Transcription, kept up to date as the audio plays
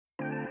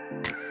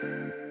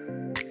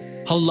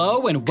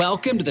Hello and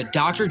welcome to the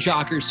Dr.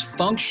 Jockers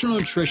Functional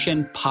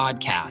Nutrition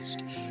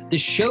Podcast, the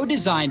show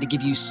designed to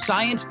give you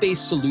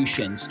science-based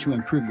solutions to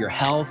improve your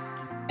health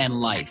and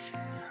life.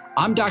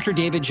 I'm Dr.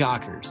 David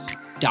Jockers,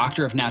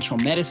 Doctor of Natural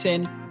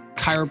Medicine,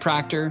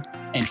 chiropractor,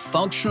 and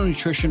functional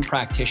nutrition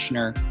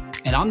practitioner,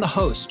 and I'm the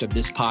host of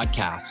this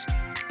podcast.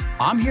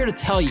 I'm here to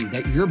tell you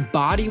that your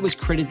body was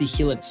created to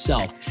heal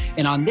itself,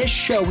 and on this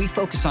show, we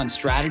focus on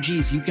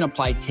strategies you can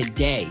apply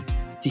today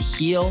to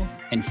heal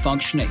and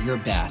function at your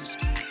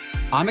best.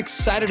 I'm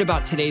excited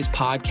about today's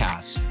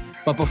podcast,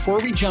 but before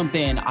we jump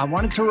in, I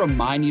wanted to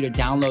remind you to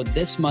download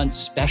this month's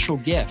special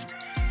gift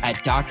at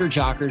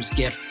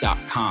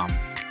drjockersgift.com.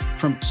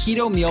 From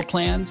keto meal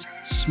plans,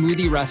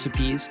 smoothie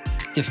recipes,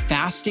 to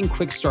fasting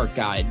quick start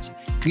guides,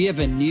 we have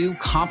a new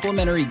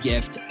complimentary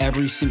gift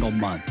every single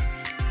month.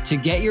 To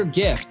get your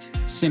gift,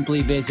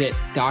 simply visit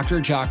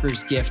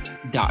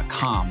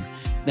drjockersgift.com.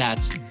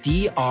 That's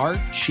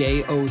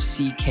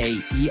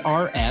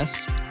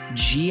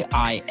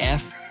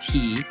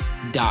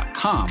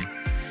drjockersgift.com.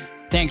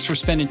 Thanks for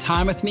spending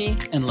time with me,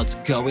 and let's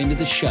go into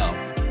the show.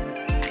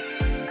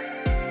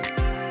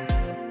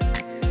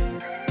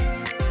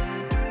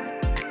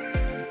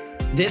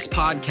 This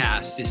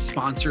podcast is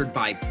sponsored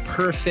by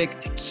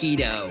Perfect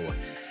Keto.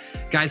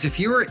 Guys, if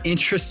you are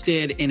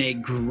interested in a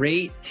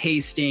great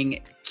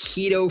tasting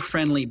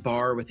keto-friendly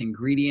bar with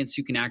ingredients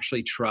you can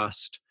actually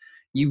trust,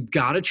 you've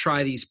got to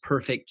try these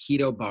Perfect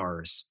Keto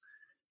bars.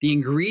 The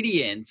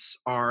ingredients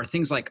are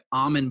things like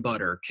almond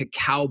butter,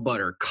 cacao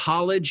butter,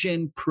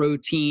 collagen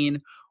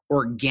protein,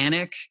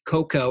 organic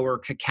cocoa or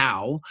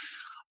cacao,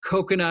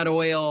 coconut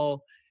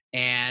oil,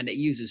 and it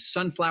uses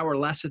sunflower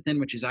lecithin,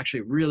 which is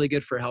actually really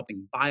good for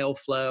helping bile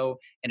flow,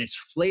 and it's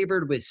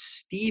flavored with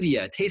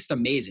stevia. It tastes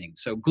amazing.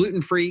 So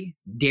gluten-free,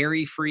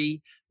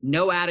 dairy-free,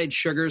 no added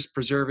sugars,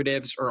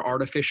 preservatives, or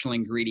artificial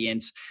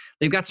ingredients.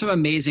 They've got some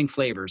amazing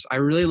flavors. I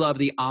really love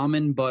the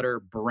almond butter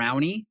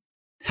brownie.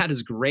 That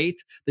is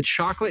great. The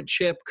chocolate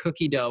chip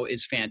cookie dough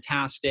is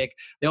fantastic.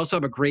 They also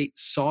have a great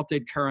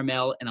salted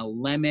caramel and a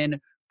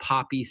lemon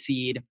poppy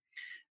seed.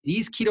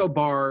 These keto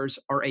bars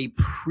are a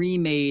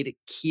pre-made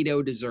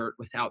keto dessert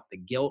without the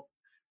guilt.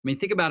 I mean,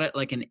 think about it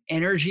like an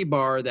energy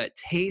bar that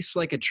tastes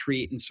like a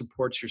treat and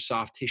supports your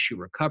soft tissue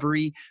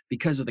recovery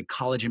because of the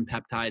collagen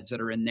peptides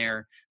that are in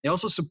there. They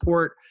also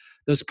support,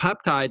 those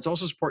peptides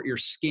also support your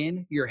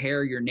skin, your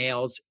hair, your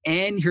nails,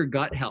 and your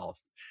gut health.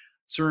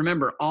 So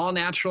remember, all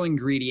natural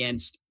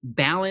ingredients,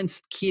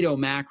 balanced keto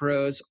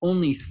macros,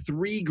 only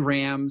 3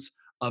 grams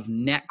of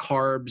net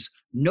carbs,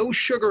 no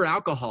sugar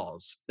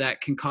alcohols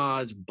that can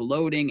cause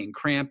bloating and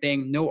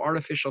cramping, no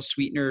artificial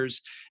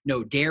sweeteners,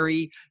 no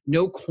dairy,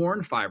 no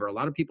corn fiber. A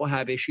lot of people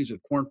have issues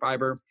with corn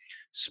fiber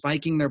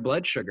spiking their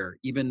blood sugar,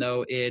 even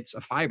though it's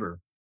a fiber.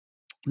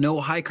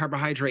 No high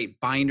carbohydrate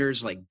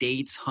binders like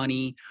dates,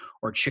 honey,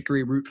 or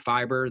chicory root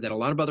fiber that a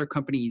lot of other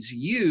companies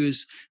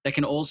use that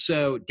can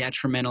also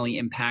detrimentally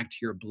impact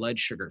your blood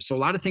sugar. So a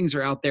lot of things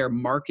are out there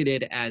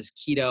marketed as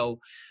keto,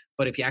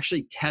 but if you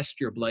actually test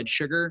your blood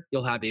sugar,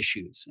 you'll have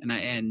issues.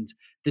 And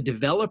the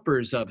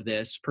developers of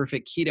this,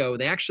 Perfect Keto,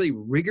 they actually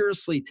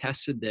rigorously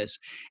tested this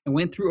and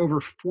went through over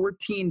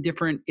 14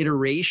 different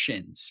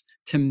iterations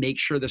to make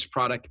sure this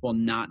product will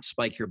not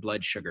spike your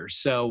blood sugar.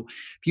 So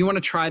if you want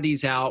to try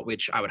these out,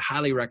 which I would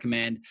highly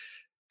recommend,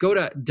 go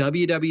to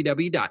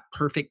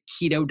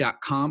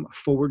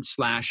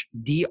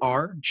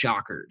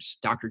www.perfectketo.com/drjockers,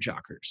 Dr.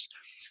 Jockers.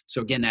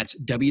 So again,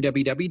 that's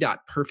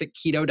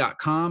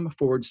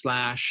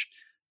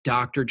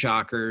www.perfectketo.com/Dr.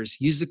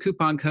 Jockers. Use the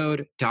coupon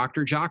code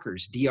Dr.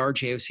 Jockers,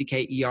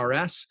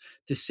 DRJOCKERS,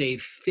 to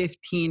save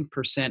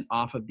 15%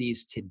 off of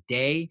these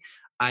today.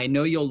 I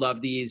know you'll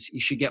love these. You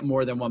should get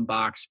more than one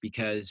box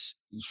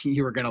because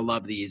you are going to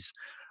love these.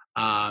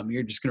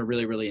 You're just going to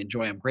really, really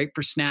enjoy them. Great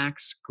for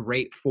snacks,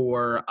 great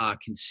for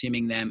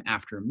consuming them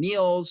after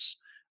meals,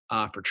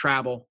 for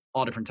travel,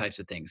 all different types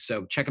of things.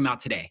 So check them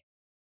out today.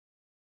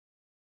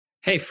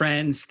 Hey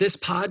friends, this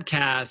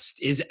podcast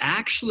is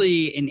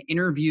actually an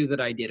interview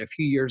that I did a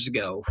few years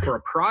ago for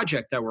a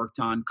project I worked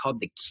on called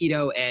the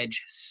Keto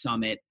Edge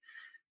Summit.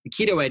 The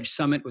Keto Edge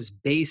Summit was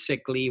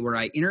basically where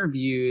I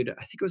interviewed,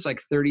 I think it was like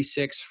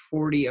 36,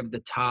 40 of the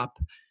top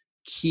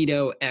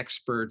keto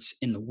experts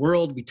in the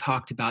world. We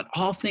talked about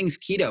all things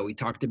keto. We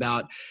talked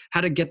about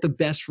how to get the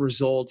best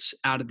results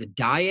out of the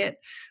diet.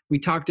 We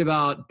talked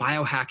about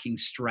biohacking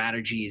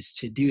strategies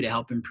to do to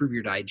help improve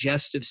your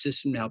digestive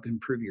system, to help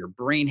improve your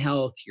brain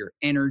health, your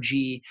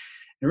energy,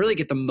 and really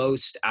get the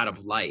most out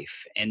of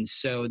life. And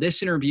so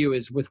this interview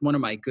is with one of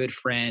my good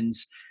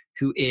friends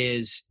who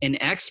is an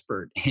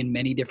expert in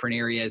many different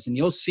areas. And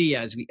you'll see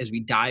as we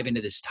dive into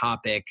this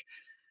topic,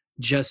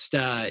 just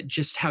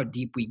how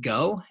deep we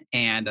go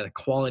and the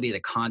quality of the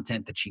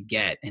content that you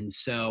get. And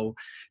so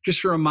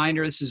just a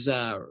reminder, this is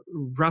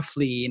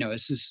roughly,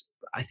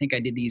 I think I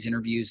did these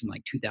interviews in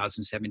like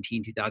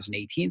 2017,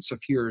 2018, so a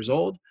few years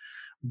old,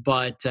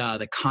 but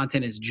the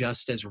content is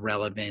just as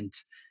relevant.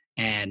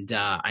 And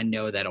I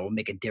know that it will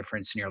make a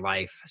difference in your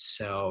life.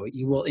 So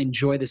you will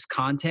enjoy this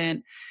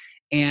content.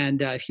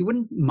 And if you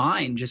wouldn't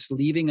mind just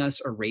leaving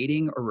us a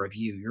rating or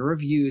review, your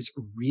reviews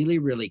really,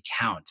 really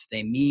count.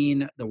 They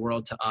mean the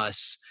world to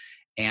us,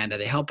 and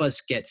they help us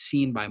get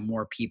seen by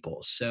more people.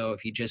 So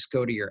if you just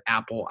go to your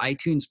Apple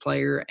iTunes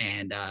player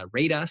and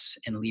rate us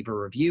and leave a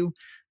review,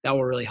 that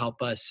will really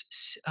help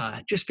us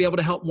just be able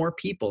to help more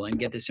people and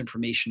get this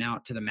information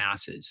out to the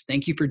masses.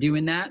 Thank you for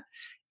doing that,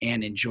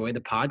 and enjoy the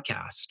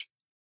podcast.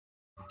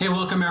 Hey,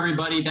 welcome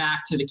everybody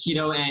back to the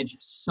Keto Edge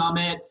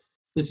Summit.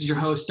 This is your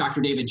host, Dr.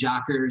 David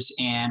Jockers,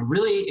 and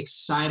really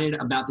excited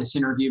about this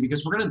interview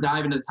because we're going to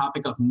dive into the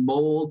topic of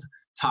mold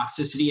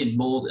toxicity and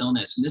mold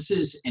illness. And this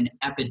is an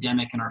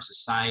epidemic in our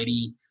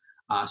society.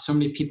 So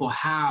many people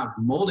have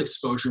mold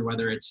exposure,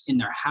 whether it's in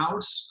their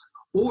house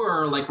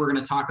or, like we're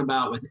going to talk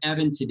about with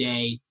Evan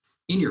today,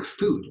 in your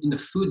food, in the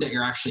food that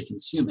you're actually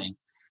consuming.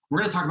 We're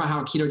going to talk about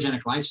how a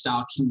ketogenic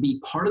lifestyle can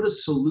be part of the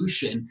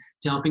solution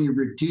to helping you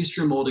reduce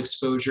your mold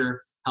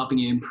exposure, helping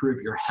you improve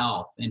your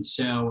health. And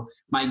so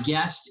my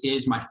guest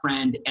is my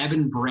friend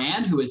Evan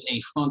Brand, who is a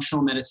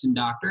functional medicine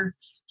doctor.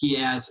 He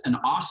has an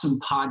awesome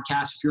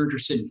podcast. If you're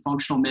interested in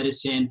functional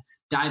medicine,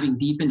 diving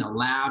deep into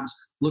labs,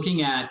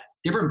 looking at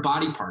different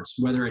body parts,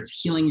 whether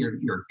it's healing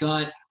your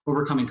gut,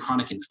 overcoming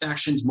chronic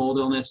infections, mold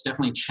illness,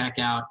 definitely check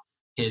out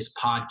his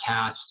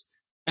podcast.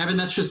 Evan,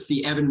 that's just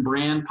the Evan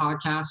Brand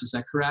podcast. Is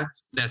that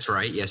correct? That's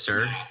right. Yes,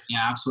 sir. Yeah,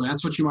 absolutely.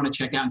 That's what you want to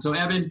check out. And so,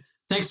 Evan,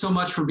 thanks so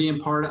much for being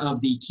part of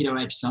the Keto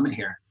Edge Summit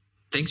here.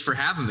 Thanks for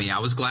having me. I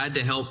was glad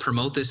to help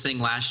promote this thing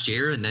last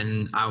year, and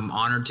then I'm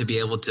honored to be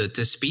able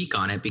to speak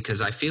on it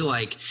because I feel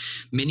like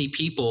many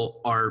people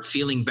are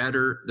feeling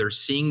better. They're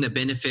seeing the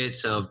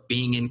benefits of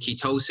being in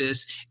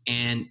ketosis,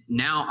 and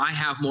now I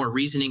have more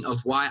reasoning of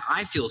why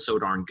I feel so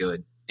darn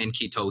good in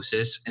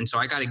ketosis. And so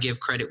I got to give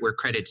credit where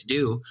credit's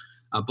due.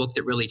 A book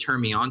that really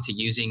turned me on to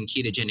using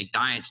ketogenic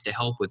diets to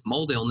help with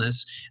mold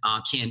illness,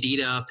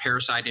 candida,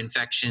 parasite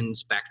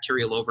infections,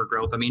 bacterial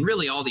overgrowth. I mean,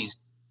 really all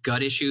these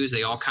gut issues,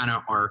 they all kind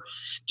of are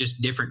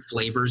just different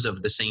flavors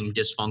of the same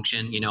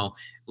dysfunction,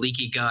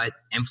 leaky gut,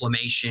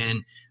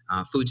 inflammation,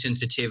 food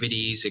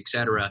sensitivities,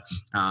 etc.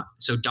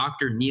 So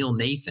Dr. Neil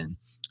Nathan,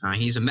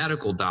 he's a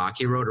medical doc.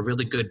 He wrote a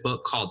really good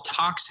book called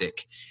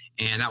Toxic.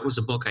 And that was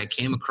a book I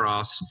came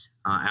across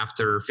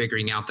after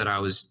figuring out that I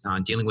was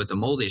dealing with the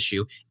mold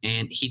issue.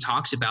 And he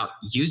talks about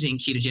using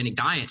ketogenic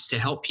diets to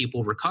help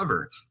people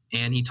recover.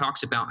 And he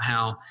talks about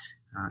how,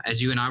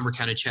 as you and I were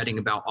kind of chatting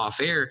about off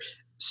air,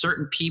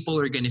 certain people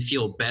are going to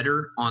feel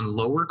better on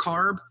lower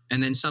carb.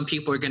 And then some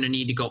people are going to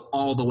need to go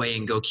all the way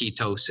and go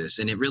ketosis.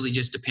 And it really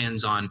just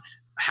depends on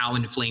how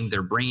inflamed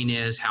their brain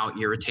is, how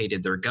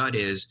irritated their gut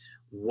is,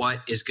 what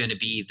is going to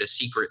be the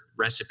secret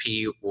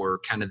recipe or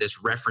kind of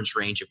this reference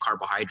range of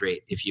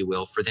carbohydrate, if you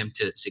will, for them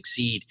to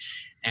succeed.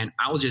 And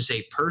I'll just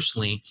say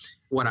personally,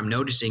 what I'm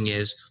noticing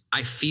is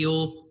I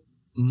feel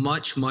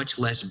much, much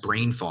less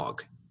brain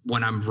fog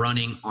when I'm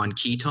running on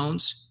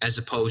ketones as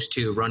opposed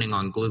to running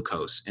on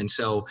glucose. And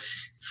so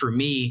for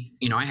me,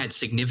 I had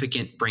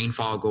significant brain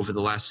fog over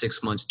the last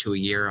 6 months to a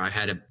year.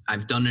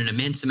 I've done an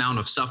immense amount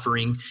of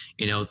suffering,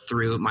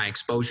 through my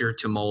exposure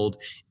to mold.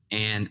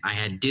 And I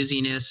had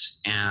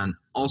dizziness and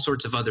all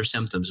sorts of other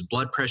symptoms,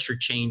 blood pressure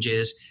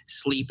changes,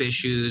 sleep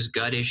issues,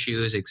 gut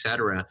issues,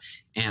 etc.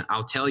 And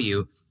I'll tell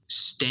you,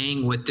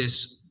 staying with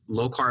this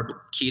low carb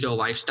keto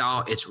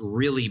lifestyle, it's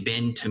really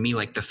been to me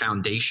like the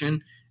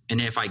foundation.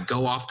 And if I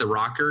go off the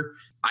rocker,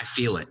 I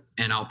feel it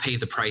and I'll pay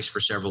the price for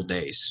several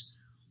days.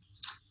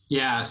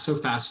 Yeah, so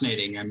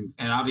fascinating. And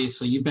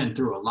obviously you've been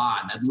through a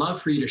lot. And I'd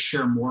love for you to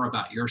share more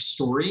about your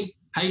story,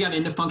 how you got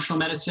into functional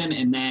medicine,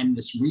 and then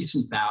this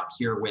recent bout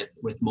here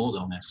with mold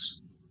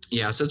illness.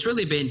 Yeah, so it's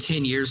really been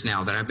 10 years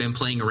now that I've been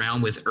playing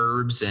around with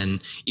herbs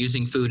and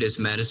using food as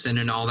medicine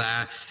and all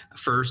that.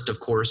 First, of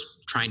course,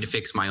 trying to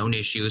fix my own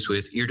issues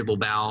with irritable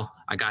bowel.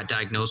 I got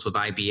diagnosed with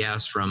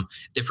IBS from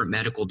different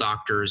medical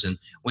doctors and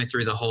went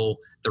through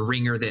the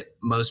ringer that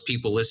most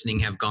people listening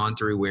have gone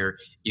through, where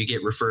you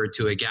get referred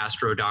to a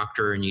gastro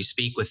doctor and you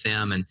speak with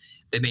them, and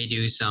they may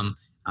do some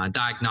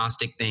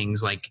diagnostic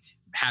things like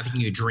having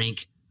you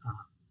drink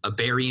a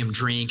barium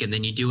drink, and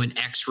then you do an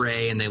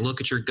x-ray and they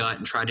look at your gut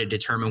and try to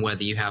determine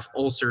whether you have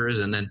ulcers.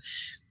 And then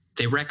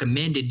they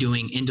recommended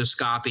doing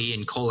endoscopy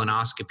and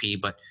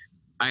colonoscopy, but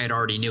I had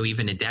already knew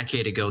even a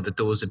decade ago that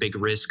there was a big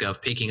risk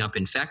of picking up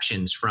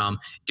infections from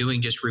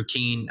doing just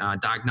routine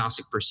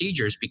diagnostic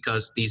procedures,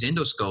 because these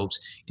endoscopes,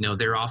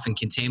 they're often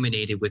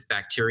contaminated with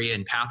bacteria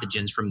and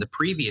pathogens from the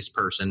previous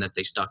person that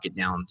they stuck it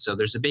down. So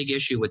there's a big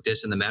issue with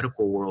this in the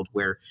medical world,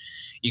 where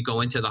you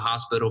go into the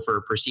hospital for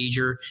a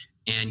procedure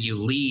and you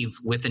leave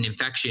with an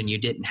infection you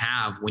didn't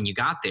have when you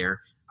got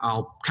there.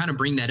 I'll kind of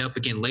bring that up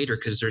again later,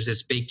 because there's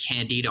this big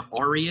Candida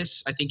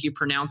aureus, I think you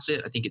pronounce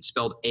it. I think it's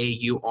spelled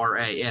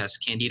A-U-R-A-S,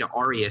 Candida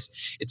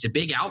aureus. It's a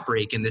big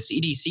outbreak, and the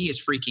CDC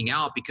is freaking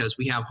out because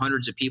we have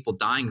hundreds of people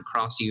dying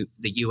across the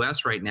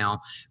U.S. right now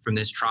from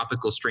this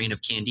tropical strain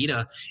of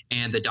Candida,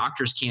 and the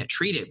doctors can't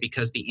treat it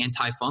because the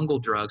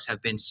antifungal drugs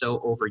have been so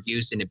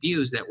overused and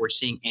abused that we're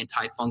seeing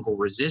antifungal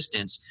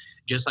resistance,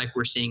 just like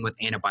we're seeing with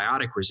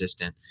antibiotic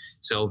resistance.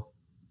 So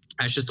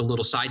that's just a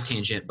little side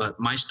tangent, but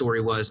my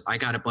story was I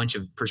got a bunch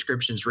of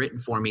prescriptions written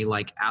for me,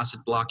 like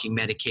acid blocking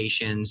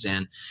medications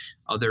and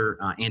other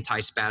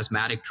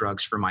antispasmodic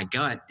drugs for my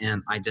gut.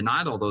 And I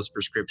denied all those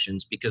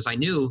prescriptions because I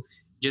knew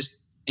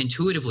just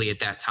intuitively at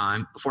that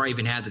time, before I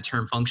even had the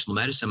term functional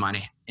medicine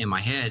in my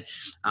head,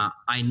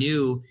 I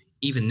knew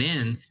even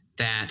then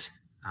that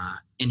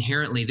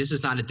inherently this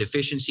is not a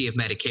deficiency of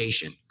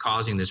medication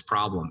causing this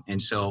problem. And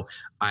so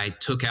I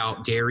took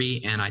out dairy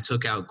and I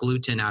took out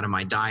gluten out of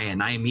my diet,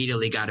 and I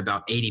immediately got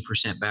about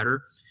 80%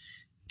 better.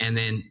 And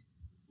then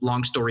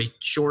long story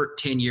short,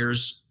 10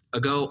 years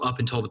ago up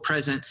until the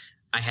present,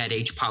 I had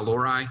H.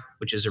 pylori,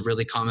 which is a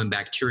really common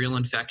bacterial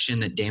infection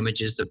that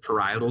damages the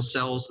parietal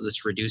cells.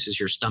 This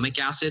reduces your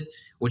stomach acid,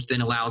 which then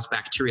allows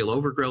bacterial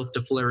overgrowth to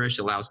flourish,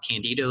 allows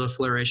candida to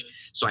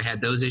flourish. So I had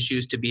those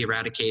issues to be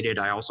eradicated.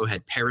 I also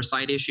had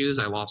parasite issues.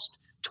 I lost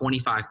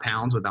 25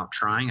 pounds without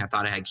trying. I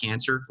thought I had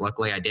cancer.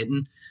 Luckily, I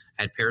didn't.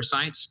 I had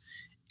parasites.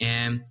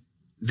 And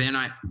then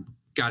I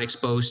got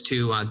exposed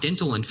to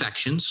dental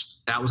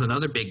infections. That was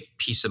another big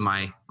piece of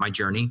my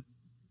journey.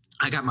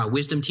 I got my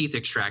wisdom teeth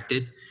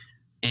extracted.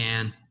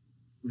 And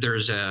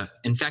there's an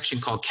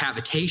infection called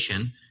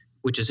cavitation,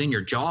 which is in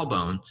your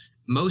jawbone.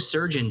 Most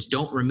surgeons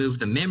don't remove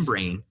the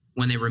membrane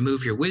when they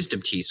remove your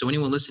wisdom teeth. So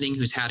anyone listening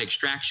who's had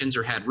extractions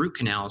or had root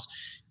canals,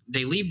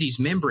 they leave these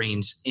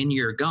membranes in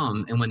your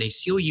gum. And when they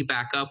seal you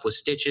back up with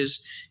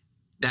stitches,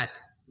 that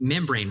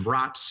membrane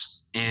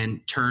rots and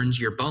turns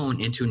your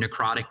bone into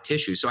necrotic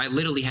tissue. So I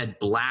literally had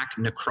black,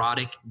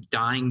 necrotic,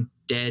 dying,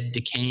 dead,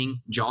 decaying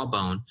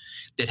jawbone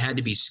that had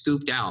to be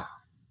scooped out.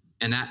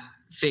 And that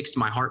fixed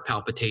my heart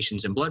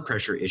palpitations and blood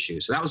pressure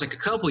issues. So that was like a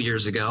couple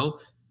years ago.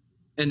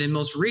 And then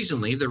most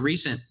recently, the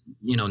recent,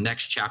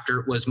 next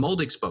chapter was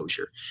mold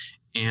exposure.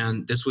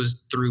 And this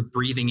was through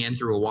breathing in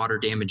through a water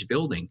damaged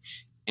building.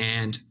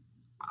 And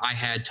I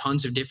had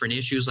tons of different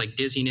issues like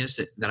dizziness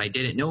that I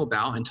didn't know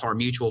about until our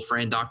mutual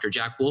friend, Dr.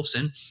 Jack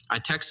Wolfson. I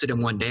texted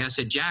him one day. I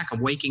said, Jack, I'm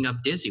waking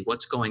up dizzy.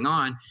 What's going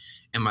on?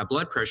 And my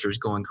blood pressure is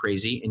going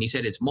crazy. And he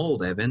said, it's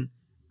mold, Evan.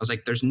 I was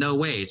like, there's no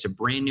way. It's a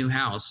brand new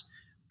house.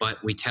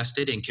 But we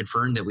tested and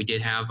confirmed that we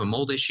did have a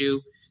mold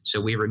issue.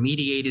 So we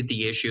remediated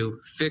the issue,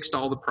 fixed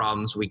all the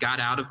problems. We got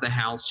out of the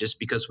house just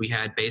because we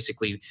had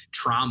basically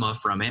trauma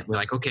from it. We're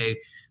like, okay,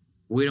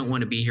 we don't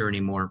want to be here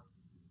anymore.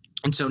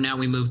 And so now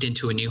we moved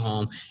into a new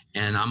home,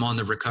 and I'm on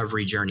the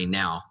recovery journey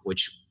now,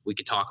 which we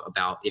could talk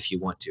about if you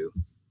want to.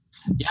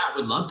 Yeah, I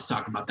would love to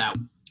talk about that.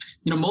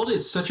 Mold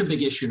is such a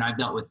big issue, and I've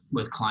dealt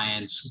with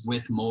clients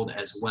with mold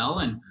as well.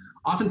 And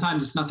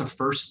oftentimes it's not the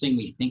first thing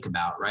we think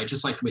about, right?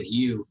 Just like with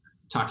you,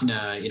 talking to,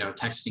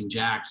 texting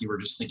Jack, you were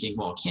just thinking,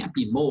 well, it can't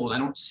be mold. I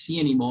don't see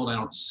any mold. I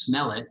don't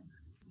smell it.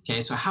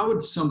 Okay. So how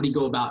would somebody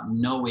go about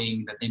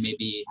knowing that they may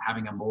be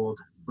having a mold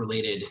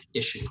related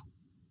issue?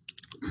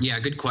 Yeah,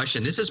 good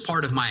question. This is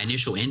part of my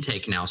initial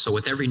intake now. So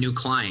with every new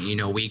client,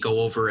 we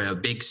go over a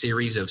big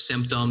series of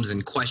symptoms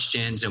and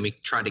questions, and we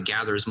try to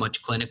gather as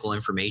much clinical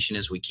information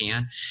as we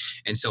can.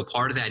 And so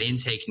part of that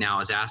intake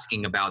now is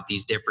asking about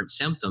these different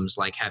symptoms,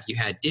 like have you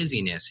had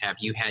dizziness? Have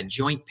you had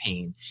joint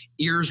pain,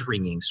 ears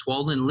ringing,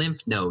 swollen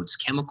lymph nodes,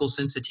 chemical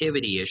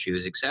sensitivity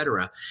issues,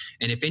 etc.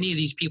 And if any of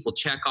these people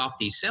check off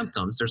these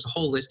symptoms, there's a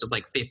whole list of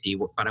like 50,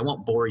 but I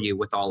won't bore you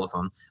with all of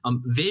them.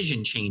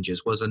 Vision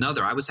changes was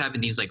another. I was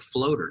having these like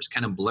floaters,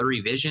 kind of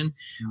blurry vision,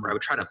 where I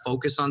would try to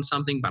focus on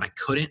something, but I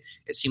couldn't.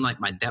 It seemed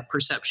like my depth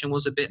perception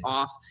was a bit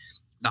off.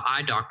 The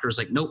eye doctor was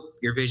like, nope,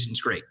 your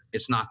vision's great.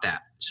 It's not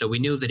that. So we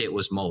knew that it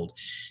was mold.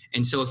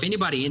 And so if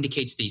anybody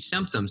indicates these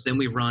symptoms, then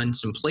we run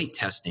some plate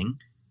testing.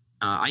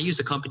 I use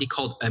a company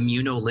called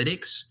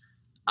Immunolytics,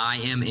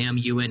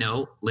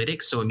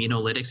 IMMUNO-lytics, so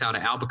Immunolytics out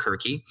of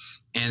Albuquerque.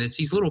 And it's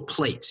these little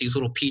plates, these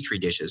little Petri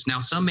dishes.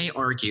 Now, some may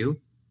argue,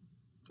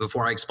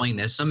 before I explain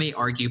this, some may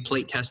argue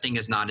plate testing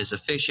is not as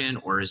efficient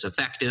or as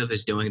effective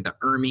as doing the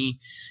ERMI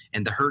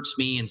and the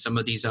HERTSMI and some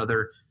of these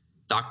other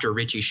Dr.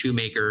 Richie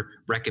Shoemaker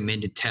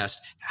recommended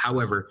tests.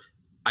 However,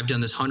 I've done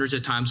this hundreds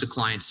of times with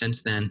clients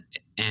since then,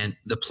 and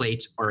the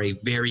plates are a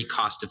very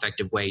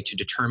cost-effective way to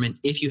determine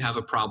if you have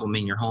a problem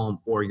in your home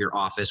or your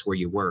office where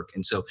you work.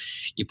 And so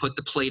you put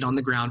the plate on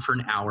the ground for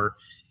an hour,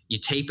 you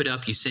tape it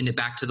up, you send it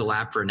back to the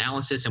lab for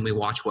analysis, and we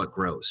watch what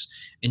grows.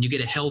 And you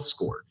get a health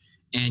score.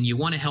 And you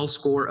want a health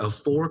score of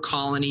 4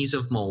 colonies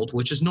of mold,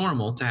 which is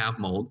normal to have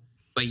mold,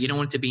 but you don't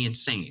want it to be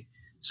insane.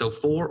 So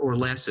 4 or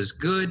less is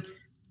good.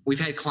 We've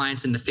had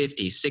clients in the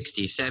 50s,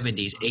 60s,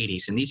 70s,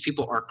 80s, and these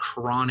people are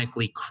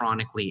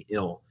chronically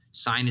ill.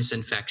 Sinus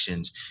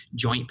infections,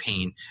 joint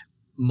pain,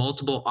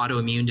 multiple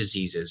autoimmune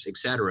diseases,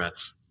 etc.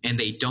 And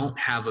they don't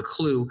have a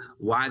clue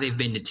why they've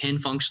been to 10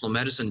 functional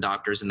medicine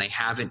doctors and they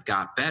haven't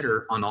got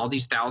better on all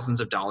these thousands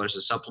of dollars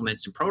of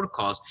supplements and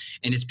protocols.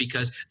 And it's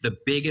because the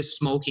biggest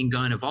smoking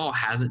gun of all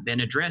hasn't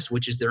been addressed,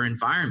 which is their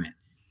environment.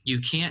 You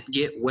can't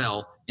get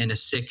well in a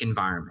sick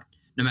environment,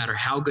 no matter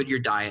how good your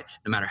diet,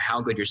 no matter how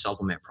good your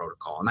supplement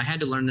protocol. And I had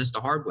to learn this the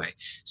hard way.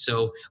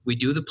 So we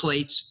do the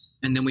plates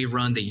and then we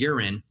run the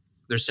urine.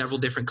 There's several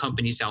different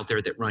companies out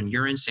there that run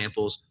urine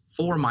samples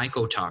for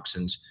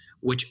mycotoxins,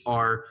 which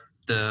are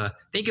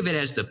think of it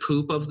as the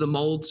poop of the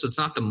mold. So it's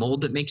not the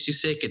mold that makes you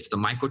sick, it's the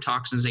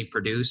mycotoxins they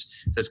produce.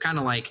 So it's kind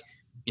of like,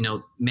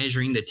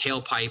 measuring the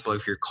tailpipe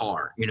of your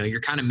car.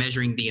 You're kind of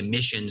measuring the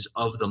emissions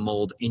of the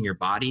mold in your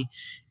body.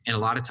 And a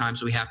lot of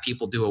times we have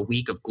people do a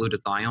week of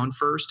glutathione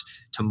first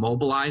to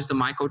mobilize the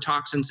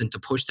mycotoxins and to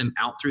push them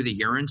out through the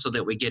urine so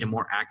that we get a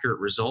more accurate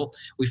result.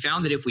 We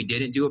found that if we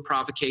didn't do a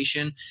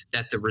provocation,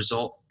 that the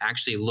result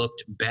actually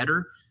looked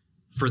better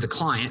for the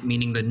client,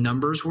 meaning the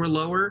numbers were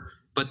lower.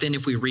 But then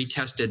if we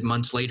retested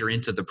months later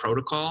into the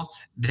protocol,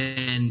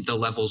 then the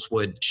levels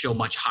would show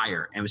much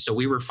higher. And so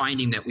we were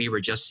finding that we were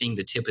just seeing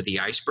the tip of the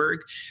iceberg,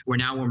 where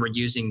now when we're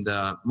using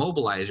the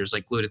mobilizers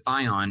like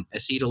glutathione,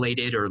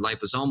 acetylated or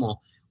liposomal,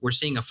 we're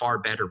seeing a far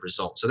better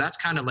result. So that's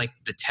kind of like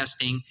the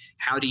testing.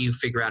 How do you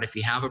figure out if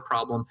you have a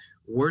problem?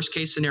 Worst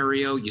case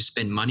scenario, you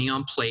spend money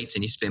on plates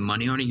and you spend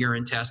money on a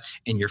urine test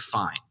and you're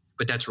fine.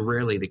 But that's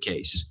rarely the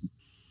case.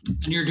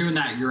 And you're doing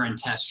that urine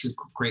test through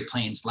Great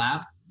Plains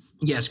Lab?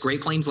 Yes, Great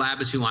Plains Lab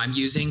is who I'm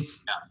using.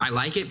 Yeah. I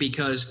like it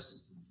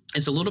because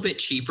it's a little bit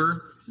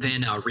cheaper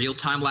than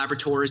real-time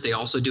laboratories. They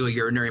also do a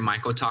urinary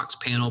mycotox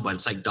panel, but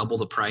it's like double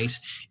the price.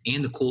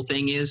 And the cool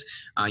thing is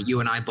you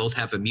and I both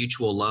have a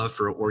mutual love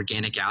for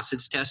organic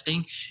acids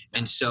testing.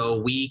 And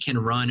so we can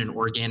run an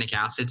organic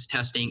acids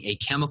testing, a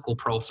chemical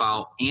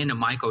profile, and a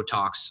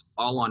mycotox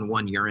all on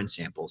one urine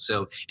sample.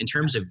 So in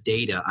terms of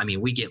data,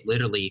 we get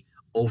literally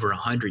over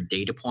 100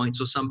 data points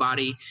with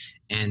somebody,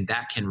 and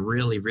that can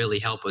really, really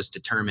help us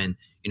determine,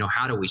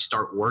 how do we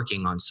start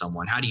working on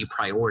someone? How do you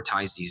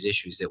prioritize these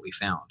issues that we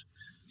found?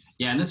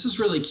 Yeah, and this is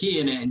really key.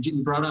 And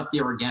you brought up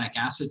the organic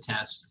acid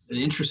test. The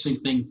interesting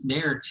thing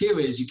there too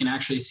is you can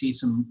actually see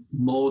some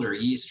mold or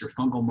yeast or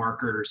fungal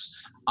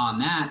markers on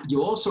that.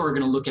 You also are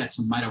going to look at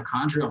some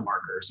mitochondrial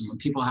markers. And when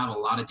people have a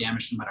lot of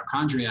damage to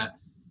mitochondria,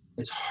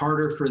 it's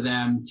harder for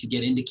them to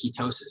get into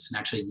ketosis and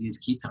actually use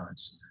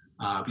ketones.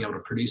 Be able to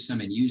produce them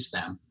and use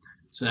them.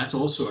 So that's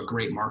also a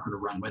great marker to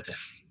run with it.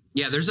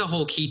 Yeah, there's a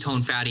whole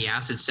ketone fatty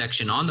acid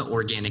section on the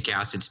organic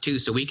acids too.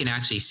 So we can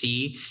actually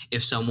see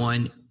if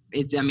someone,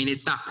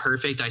 it's not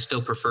perfect. I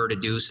still prefer to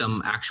do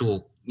some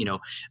actual,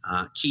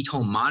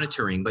 ketone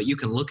monitoring, but you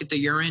can look at the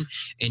urine,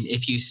 and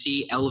if you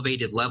see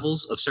elevated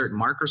levels of certain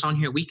markers on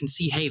here, we can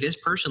see, hey, this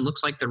person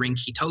looks like they're in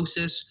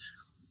ketosis.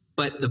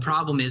 But the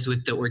problem is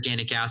with the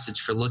organic acids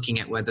for looking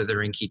at whether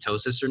they're in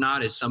ketosis or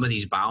not is some of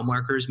these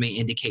biomarkers may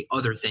indicate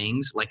other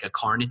things like a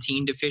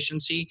carnitine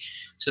deficiency.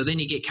 So then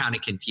you get kind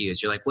of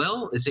confused. You're like,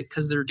 well, is it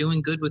because they're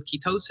doing good with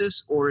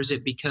ketosis, or is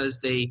it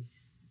because they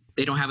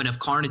don't have enough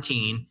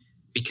carnitine?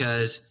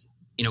 Because,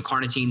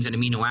 carnitine is an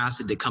amino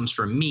acid that comes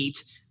from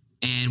meat.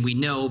 And we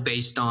know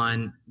based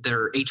on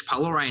their H.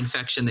 pylori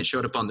infection that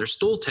showed up on their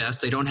stool test,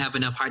 they don't have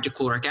enough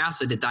hydrochloric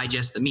acid to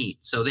digest the meat.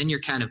 So then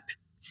you're kind of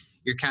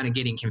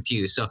getting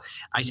confused. So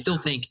I still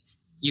think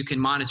you can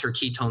monitor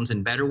ketones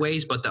in better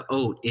ways, but the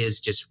oat is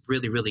just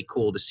really, really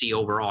cool to see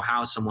overall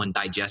how is someone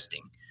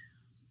digesting.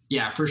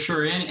 Yeah, for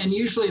sure. And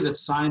usually the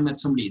sign that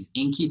somebody's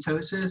in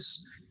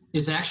ketosis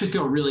is they actually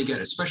feel really good,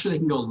 especially they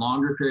can go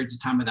longer periods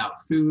of time without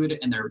food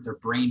and their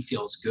brain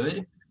feels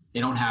good. They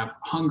don't have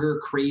hunger,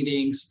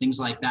 cravings, things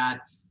like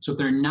that. So if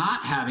they're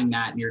not having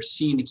that and you're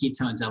seeing the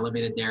ketones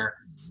elevated there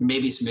may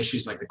be some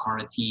issues like the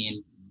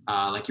carnitine,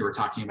 like you were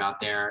talking about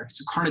there.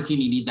 So carnitine,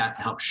 you need that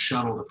to help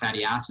shuttle the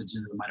fatty acids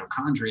into the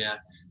mitochondria.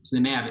 So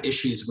they may have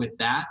issues with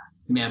that.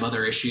 They may have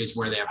other issues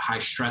where they have high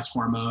stress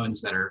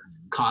hormones that are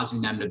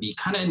causing them to be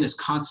kind of in this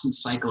constant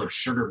cycle of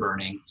sugar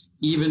burning.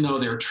 Even though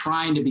they're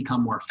trying to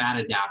become more fat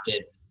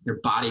adapted, their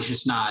body's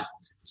just not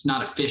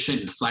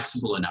efficient and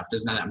flexible enough,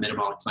 doesn't have that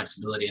metabolic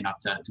flexibility enough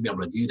to be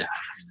able to do that.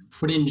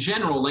 But in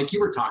general, like you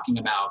were talking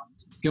about,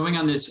 going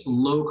on this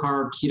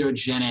low-carb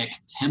ketogenic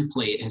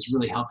template has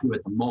really helped you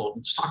with the mold.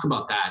 Let's talk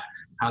about that,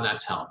 how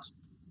that's helped.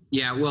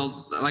 Yeah,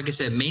 well, like I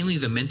said, mainly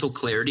the mental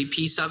clarity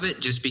piece of it,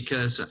 just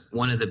because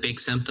one of the big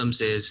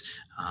symptoms is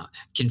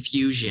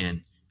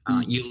confusion.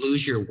 You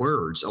lose your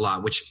words a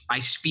lot, which I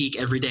speak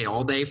every day,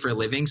 all day for a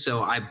living.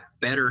 So I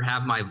better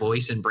have my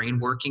voice and brain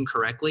working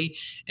correctly.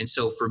 And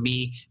so for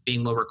me,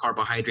 being lower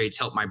carbohydrates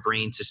help my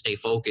brain to stay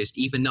focused,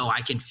 even though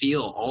I can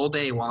feel all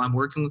day while I'm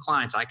working with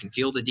clients, I can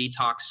feel the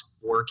detox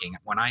working.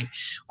 When I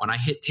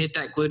hit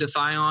that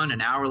glutathione an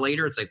hour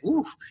later, it's like,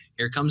 ooh,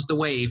 here comes the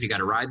wave. You got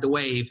to ride the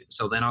wave.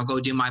 So then I'll go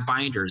do my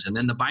binders, and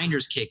then the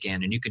binders kick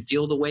in and you can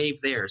feel the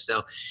wave there.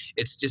 So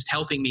it's just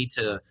helping me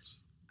to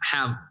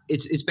have,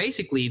 it's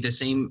basically the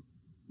same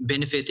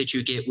benefit that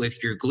you get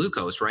with your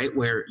glucose, right?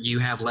 Where you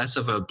have less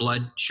of a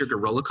blood sugar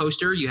roller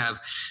coaster. You have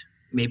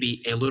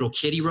maybe a little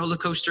kiddie roller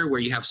coaster where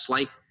you have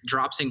slight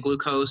drops in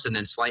glucose and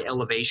then slight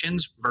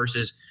elevations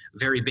versus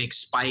very big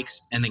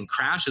spikes and then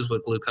crashes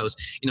with glucose.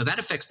 That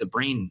affects the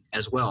brain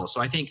as well.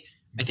 So I think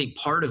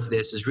part of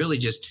this is really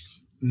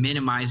just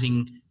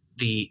minimizing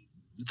the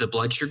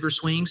blood sugar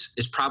swings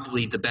is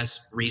probably the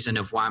best reason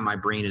of why my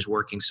brain is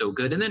working so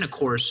good. And then of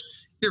course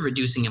you're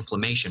reducing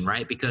inflammation,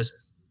 right?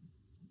 Because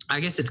I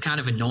guess it's kind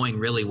of annoying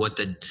really what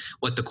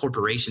the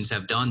corporations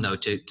have done though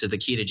to the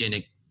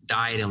ketogenic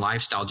diet and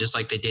lifestyle, just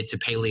like they did to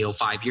paleo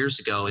 5 years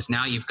ago, is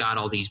now you've got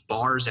all these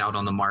bars out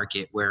on the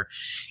market where,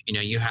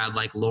 you had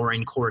like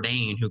Loren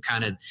Cordain, who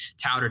kind of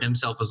touted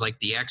himself as like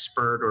the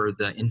expert or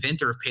the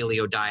inventor of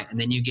paleo diet. And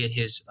then you get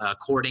his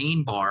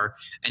Cordain bar,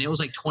 and it was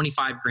like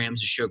 25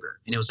 grams of sugar.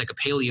 And it was like a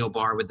paleo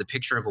bar with the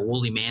picture of a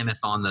woolly mammoth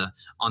on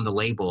the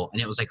label.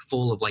 And it was like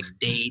full of like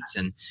dates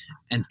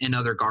and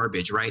other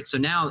garbage, right? So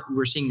now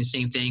we're seeing the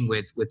same thing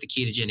with the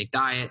ketogenic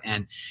diet.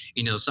 And,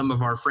 some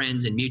of our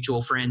friends and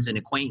mutual friends and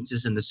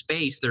acquaintances in the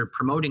space, they're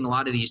promoting a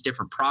lot of these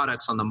different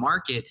products on the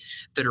market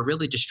that are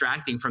really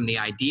distracting from the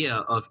idea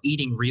of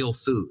eating real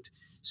food.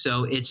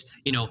 So it's,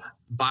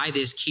 buy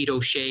this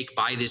keto shake,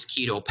 buy this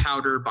keto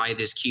powder, buy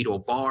this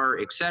keto bar,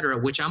 etc.,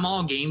 which I'm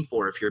all game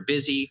for. If you're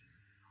busy,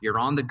 you're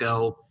on the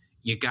go,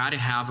 you got to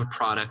have a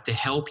product to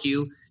help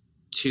you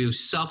to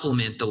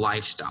supplement the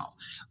lifestyle.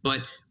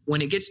 But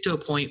when it gets to a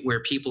point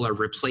where people are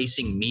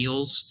replacing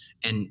meals,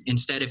 and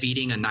instead of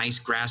eating a nice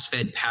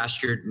grass-fed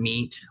pastured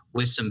meat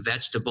with some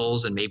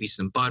vegetables and maybe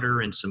some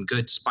butter and some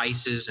good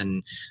spices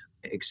and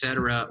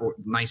etc., or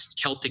nice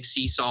Celtic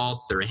sea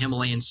salt or a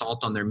Himalayan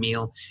salt on their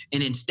meal,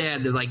 and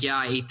instead they're like, yeah,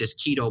 I ate this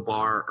keto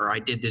bar, or I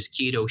did this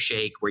keto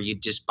shake, where you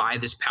just buy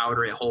this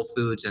powder at Whole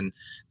Foods and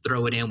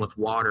throw it in with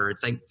water.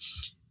 It's like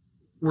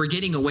we're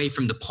getting away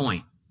from the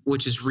point,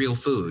 which is real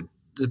food.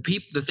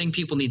 The thing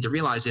people need to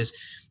realize is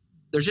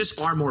there's just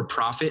far more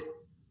profit.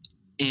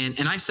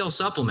 And I sell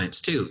supplements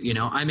too.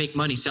 I make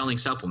money selling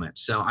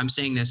supplements. So I'm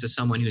saying this as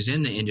someone who's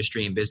in the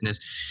industry and business.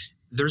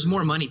 There's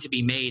more money to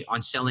be made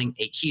on selling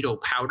a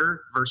keto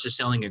powder versus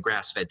selling a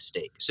grass-fed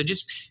steak. So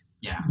just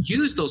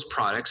use those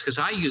products, because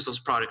I use those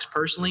products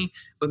personally,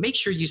 but make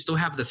sure you still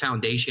have the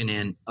foundation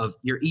in of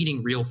you're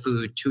eating real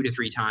food 2 to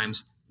 3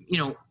 times,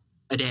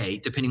 a day,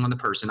 depending on the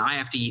person. I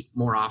have to eat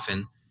more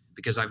often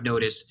because I've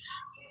noticed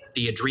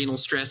the adrenal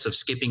stress of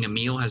skipping a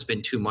meal has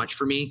been too much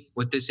for me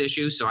with this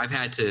issue. So I've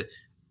had to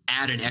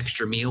add an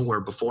extra meal,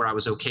 where before I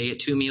was okay at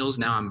 2 meals.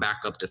 Now I'm back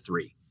up to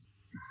 3.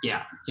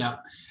 Yeah.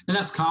 And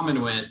that's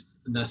common with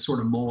the sort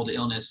of mold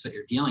illness that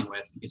you're dealing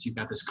with, because you've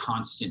got this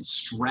constant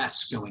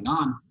stress going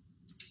on.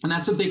 And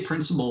that's a big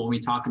principle when we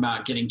talk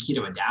about getting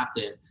keto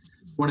adapted.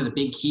 One of the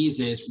big keys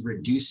is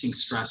reducing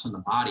stress on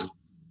the body.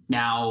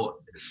 Now,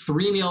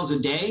 3 meals a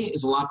day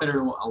is a lot better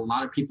than what a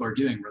lot of people are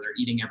doing, where they're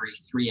eating every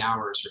 3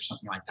 hours or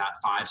something like that,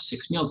 5,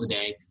 6 meals a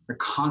day. They're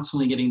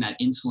constantly getting that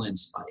insulin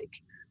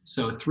spike.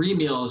 So 3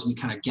 meals, and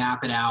you kind of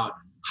gap it out,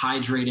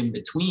 hydrate in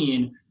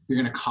between, you're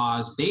going to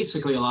cause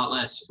basically a lot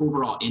less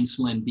overall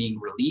insulin being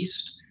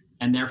released.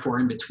 And therefore,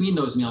 in between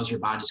those meals, your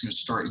body's going to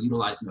start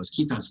utilizing those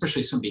ketones,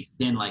 especially somebody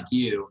thin like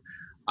you,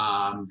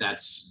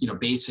 that's,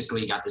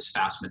 basically got this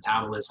fast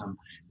metabolism.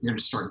 You're going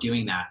to start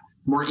doing that.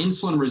 The more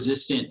insulin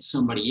resistant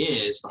somebody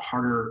is, the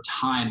harder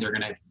time they're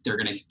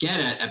going to get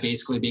at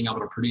basically being able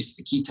to produce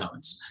the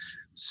ketones.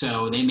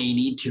 So they may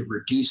need to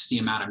reduce the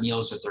amount of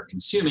meals that they're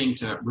consuming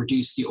to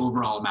reduce the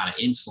overall amount of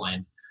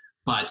insulin.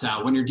 But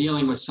when you're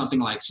dealing with something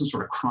like some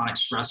sort of chronic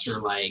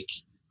stressor, like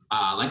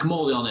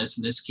mold illness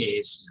in this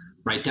case,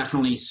 right?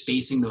 Definitely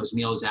spacing those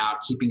meals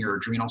out, keeping your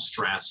adrenal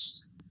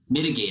stress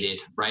mitigated,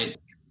 right?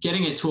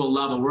 Getting it to a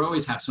level, we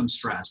always have some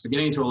stress, but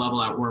getting it to a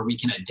level out where we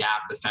can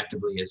adapt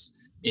effectively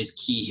is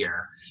key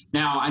here.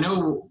 Now, I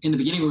know in the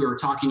beginning we were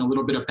talking a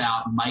little bit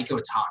about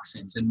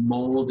mycotoxins and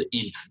mold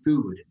in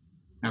food.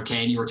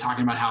 Okay, and you were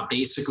talking about how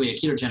basically a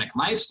ketogenic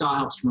lifestyle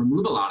helps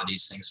remove a lot of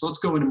these things. So let's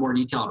go into more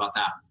detail about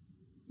that.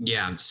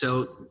 Yeah.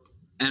 So,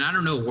 and I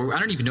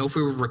don't even know if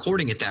we were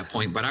recording at that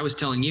point, but I was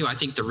telling you, I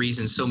think the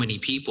reason so many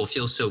people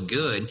feel so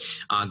good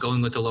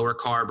going with a lower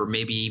carb or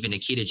maybe even a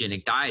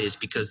ketogenic diet is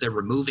because they're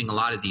removing a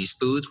lot of these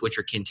foods which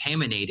are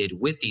contaminated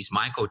with these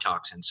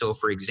mycotoxins. So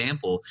for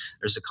example,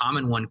 there's a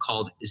common one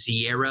called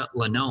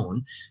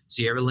zearalenone,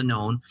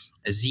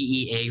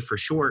 ZEA for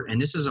short,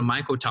 and this is a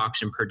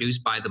mycotoxin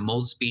produced by the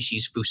mold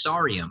species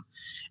Fusarium.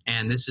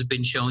 And this has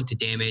been shown to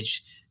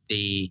damage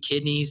the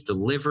kidneys, the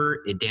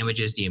liver. It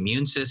damages the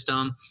immune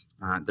system.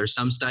 There's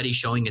some studies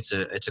showing it's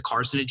a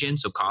carcinogen,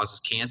 so causes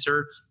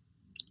cancer.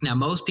 Now,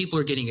 most people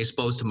are getting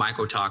exposed to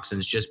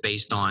mycotoxins just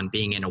based on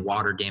being in a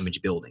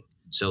water-damaged building.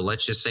 So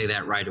let's just say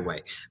that right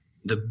away.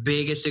 The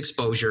biggest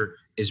exposure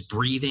is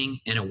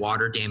breathing in a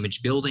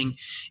water-damaged building.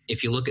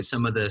 If you look at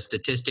some of the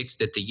statistics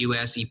that the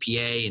U.S.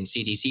 EPA and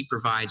CDC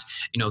provides,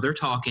 they're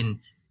talking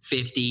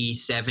 50,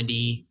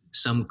 70,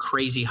 some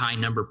crazy high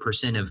number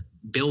 % of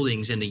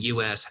buildings in the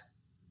U.S.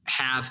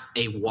 have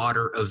a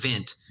water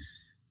event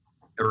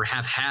or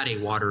have had a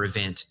water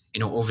event,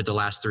 over the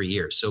last 3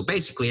 years. So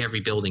basically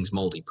every building's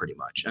moldy pretty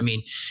much. I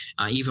mean,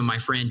 even my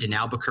friend in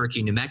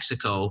Albuquerque, New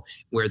Mexico,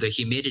 where the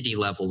humidity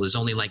level is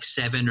only like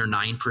 7 or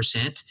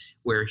 9%,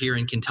 where here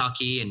in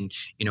Kentucky and,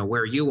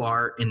 where you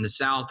are in the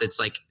South, it's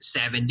like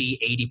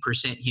 70,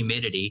 80%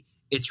 humidity.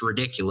 It's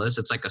ridiculous.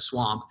 It's like a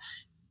swamp.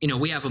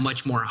 We have a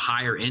much more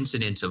higher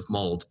incidence of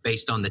mold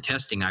based on the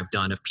testing I've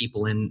done of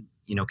people in,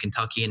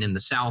 Kentucky and in the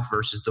South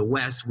versus the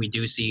West. We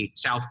do see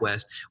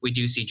Southwest. We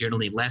do see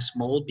generally less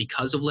mold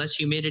because of less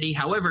humidity.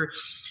 However,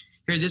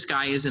 here this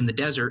guy is in the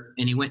desert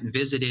and he went and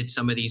visited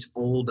some of these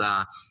old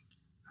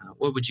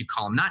what would you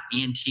call them? Not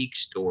antique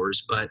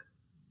stores, but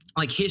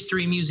like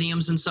history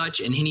museums and such.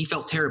 And he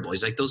felt terrible.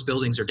 He's like, those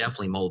buildings are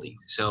definitely moldy.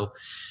 So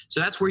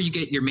that's where you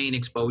get your main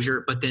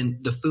exposure. But then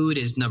the food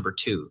is number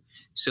two.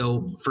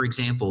 So for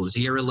example,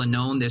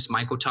 zearalenone, this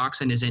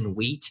mycotoxin, is in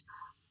wheat,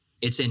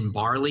 it's in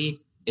barley,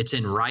 it's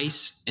in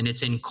rice, and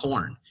it's in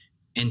corn.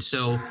 And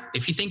so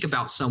if you think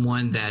about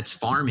someone that's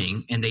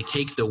farming and they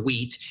take the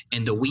wheat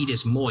and the wheat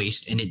is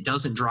moist and it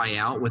doesn't dry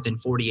out within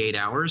 48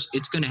 hours,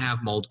 it's going to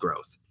have mold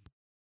growth.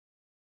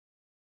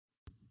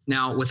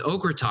 Now with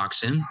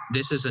ochratoxin,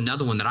 this is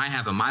another one that I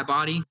have in my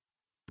body.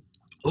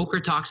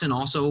 Ochratoxin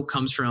also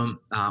comes from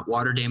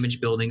water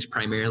damaged buildings,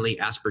 primarily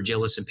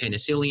Aspergillus and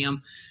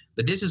Penicillium.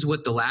 But this is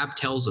what the lab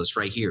tells us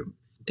right here.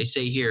 They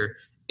say here,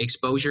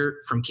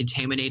 exposure from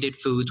contaminated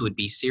foods would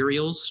be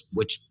cereals,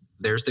 which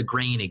there's the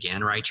grain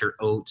again, right? Your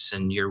oats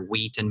and your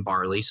wheat and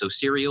barley. So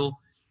cereal,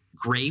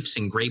 grapes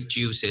and grape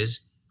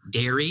juices,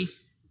 dairy,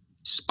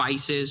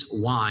 spices,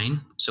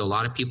 wine. So a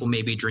lot of people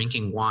may be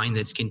drinking wine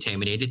that's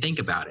contaminated. Think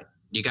about it.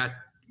 You got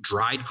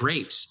dried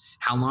grapes.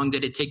 How long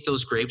did it take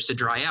those grapes to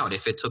dry out?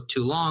 If it took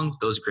too long,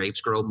 those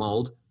grapes grow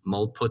mold.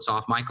 Mold puts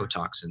off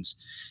mycotoxins.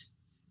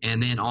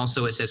 And then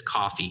also it says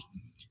coffee.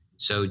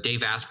 So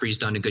Dave Asprey's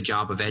done a good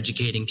job of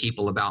educating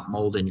people about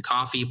mold in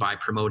coffee by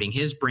promoting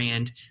his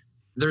brand.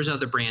 There's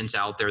other brands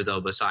out there,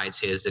 though, besides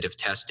his that have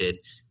tested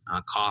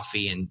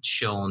coffee and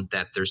shown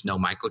that there's no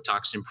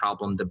mycotoxin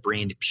problem. The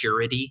brand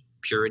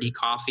Purity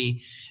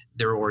Coffee,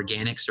 their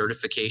organic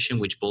certification,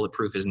 which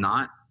Bulletproof is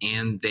not,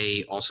 and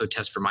they also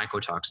test for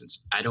mycotoxins.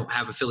 I don't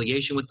have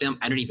affiliation with them.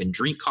 I don't even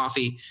drink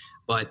coffee,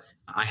 but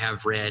I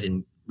have read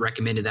and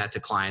recommended that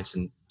to clients,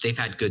 and they've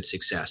had good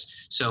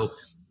success. So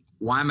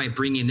why am I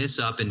bringing this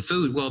up in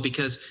food? Well,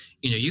 because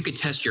you could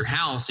test your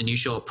house and you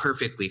show up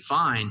perfectly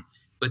fine,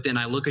 but then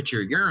I look at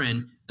your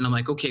urine and I'm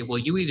like, okay, well,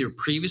 you either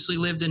previously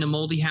lived in a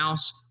moldy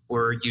house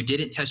or you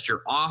didn't test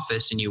your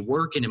office and you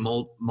work in a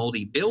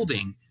moldy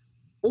building,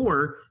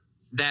 or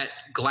that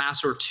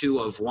glass or two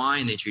of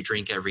wine that you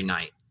drink every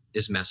night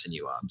is messing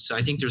you up. So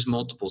I think there's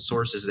multiple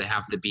sources that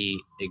have to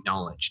be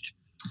acknowledged.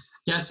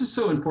 Yeah, this is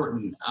so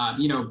important.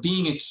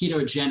 Being a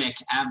ketogenic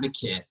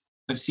advocate,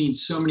 I've seen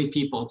so many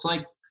people, it's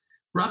like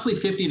roughly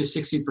 50 to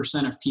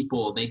 60% of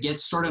people, they get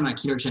started on a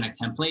ketogenic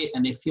template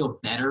and they feel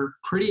better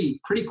pretty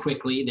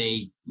quickly.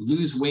 They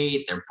lose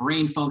weight, their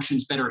brain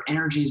functions better,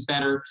 energy is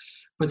better.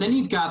 But then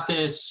you've got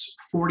this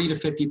 40 to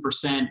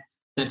 50%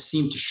 that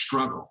seem to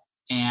struggle.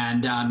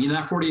 And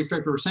that 40 to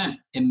 50%,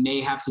 it may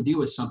have to do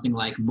with something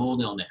like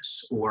mold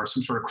illness or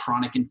some sort of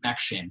chronic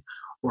infection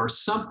or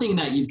something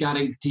that you've got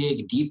to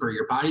dig deeper.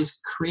 Your body's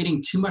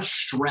creating too much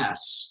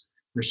stress.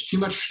 There's too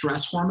much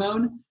stress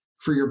hormone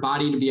for your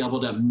body to be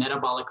able to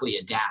metabolically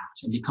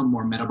adapt and become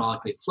more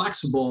metabolically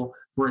flexible,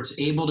 where it's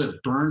able to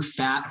burn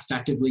fat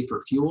effectively for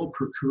fuel,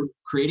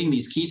 creating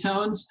these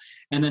ketones,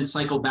 and then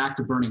cycle back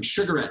to burning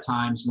sugar at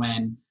times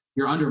when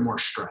you're under more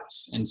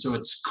stress. And so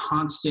it's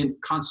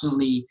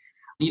constantly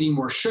eating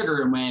more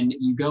sugar. And when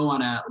you go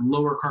on a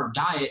lower carb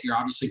diet, you're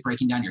obviously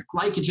breaking down your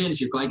glycogen,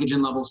 so your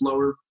glycogen level's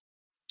lower.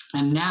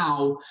 And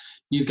now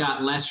you've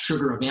got less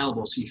sugar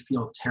available, so you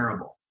feel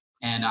terrible.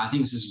 And I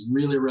think this is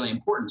really, really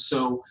important.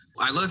 So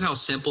I love how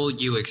simple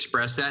you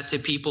express that to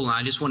people. And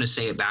I just want to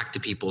say it back to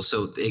people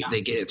so they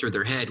get it through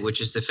their head,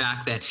 which is the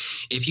fact that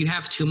if you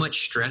have too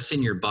much stress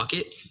in your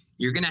bucket,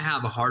 you're going to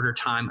have a harder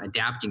time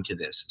adapting to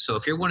this. So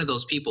if you're one of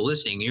those people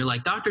listening and you're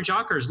like, Dr.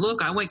 Jockers,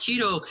 look, I went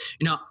keto,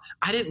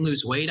 I didn't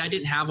lose weight. I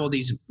didn't have all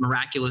these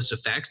miraculous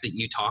effects that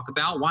you talk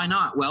about. Why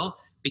not? Well,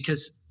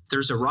 because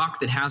there's a rock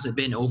that hasn't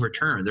been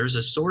overturned. There's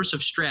a source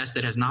of stress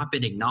that has not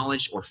been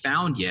acknowledged or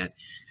found yet.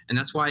 And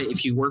that's why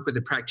if you work with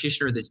a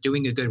practitioner that's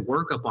doing a good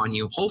workup on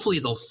you, hopefully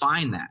they'll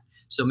find that.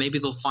 So maybe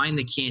they'll find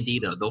the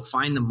candida, they'll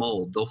find the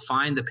mold, they'll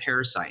find the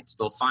parasites,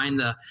 they'll find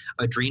the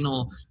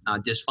adrenal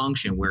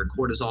dysfunction where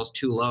cortisol is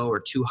too low or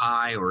too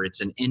high, or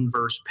it's an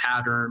inverse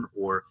pattern,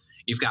 or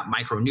you've got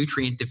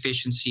micronutrient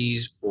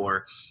deficiencies,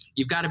 or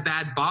you've got a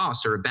bad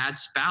boss or a bad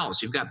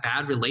spouse, you've got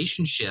bad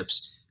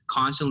relationships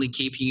constantly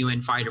keeping you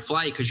in fight or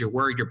flight because you're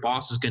worried your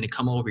boss is going to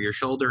come over your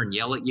shoulder and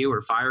yell at you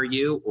or fire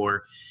you,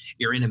 or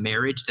you're in a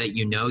marriage that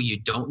you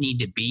don't need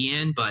to be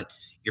in, but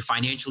you're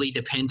financially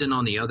dependent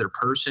on the other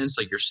person,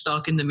 so you're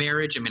stuck in the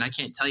marriage. I mean, I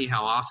can't tell you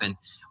how often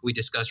we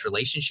discuss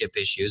relationship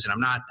issues, and I'm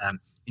not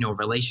a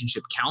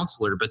relationship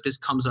counselor, but this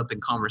comes up in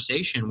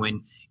conversation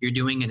when you're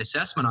doing an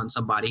assessment on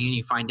somebody and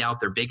you find out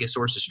their biggest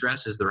source of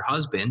stress is their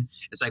husband.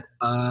 It's like,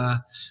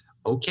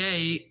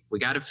 okay, we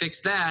got to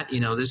fix that.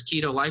 This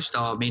keto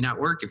lifestyle may not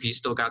work if you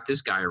still got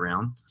this guy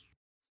around.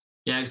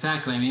 Yeah,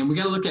 exactly. I mean, we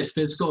got to look at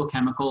physical,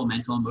 chemical,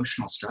 mental,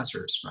 emotional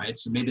stressors, right?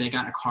 So maybe they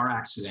got in a car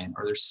accident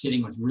or they're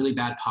sitting with really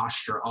bad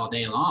posture all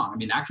day long. I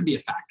mean, that could be a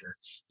factor.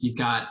 You've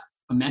got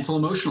mental,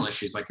 emotional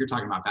issues like you're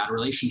talking about, bad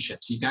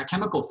relationships. You've got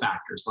chemical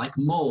factors like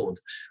mold,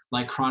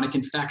 like chronic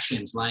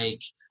infections,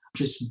 like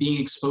just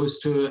being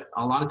exposed to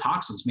a lot of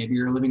toxins. Maybe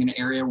you're living in an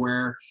area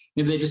where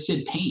maybe they just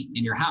did paint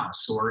in your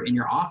house or in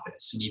your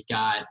office, and you've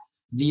got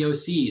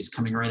VOCs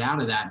coming right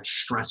out of that and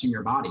stressing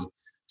your body.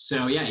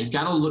 So yeah, you've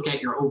got to look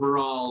at your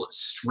overall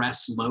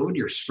stress load,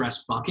 your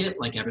stress bucket,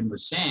 like Evan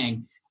was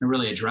saying, and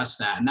really address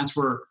that. And that's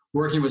where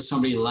working with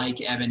somebody like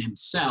Evan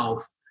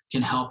himself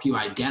can help you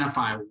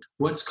identify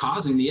what's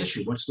causing the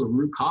issue, what's the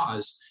root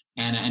cause,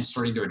 and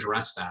starting to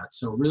address that.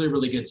 So really,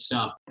 really good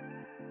stuff.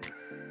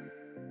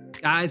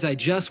 Guys, I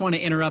just want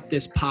to interrupt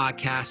this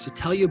podcast to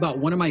tell you about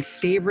one of my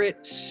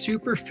favorite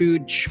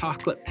superfood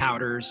chocolate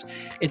powders.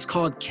 It's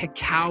called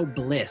Cacao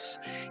Bliss.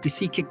 You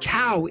see,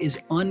 cacao is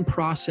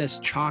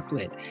unprocessed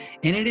chocolate,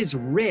 and it is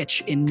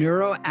rich in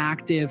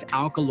neuroactive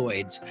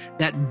alkaloids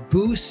that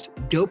boost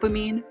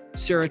dopamine,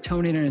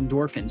 serotonin, and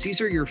endorphins.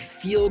 These are your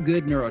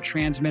feel-good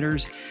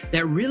neurotransmitters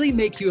that really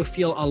make you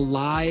feel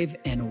alive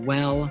and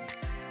well.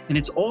 And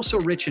it's also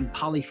rich in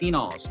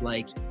polyphenols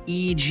like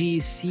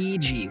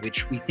EGCG,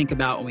 which we think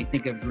about when we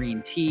think of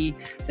green tea.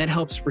 That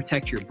helps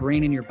protect your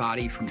brain and your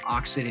body from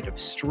oxidative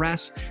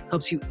stress,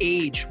 helps you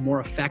age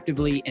more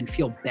effectively and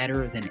feel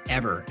better than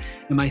ever.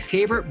 And my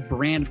favorite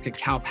brand of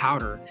cacao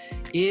powder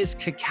is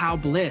Cacao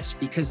Bliss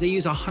because they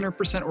use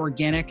 100%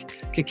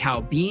 organic cacao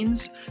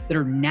beans that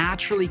are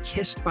naturally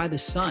kissed by the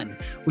sun,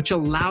 which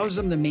allows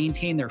them to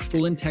maintain their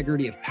full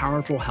integrity of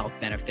powerful health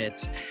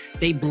benefits.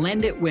 They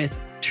blend it with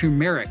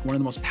turmeric, one of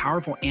the most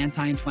powerful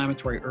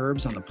anti-inflammatory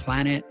herbs on the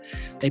planet.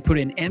 They put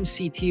in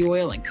MCT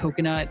oil and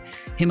coconut,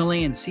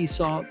 Himalayan sea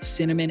salt,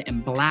 cinnamon,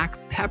 and black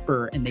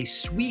pepper, and they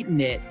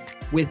sweeten it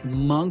with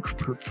monk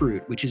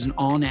fruit, which is an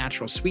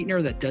all-natural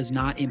sweetener that does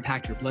not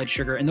impact your blood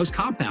sugar. And those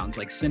compounds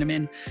like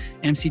cinnamon,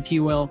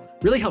 MCT oil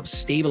really help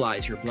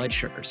stabilize your blood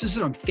sugar. So this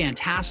is a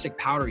fantastic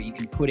powder you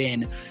can put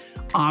in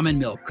almond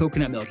milk,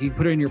 coconut milk. You can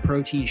put it in your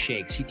protein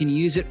shakes. You can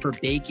use it for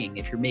baking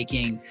if you're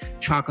making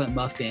chocolate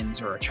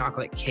muffins or a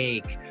chocolate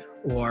cake,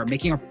 or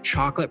making a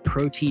chocolate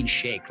protein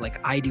shake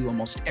like I do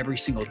almost every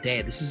single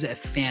day. This is a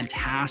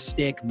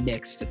fantastic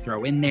mix to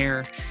throw in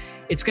there.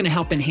 It's going to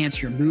help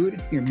enhance your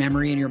mood, your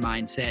memory, and your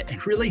mindset,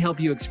 and really help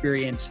you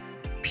experience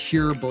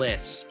pure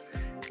bliss.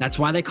 That's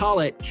why they call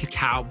it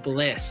Cacao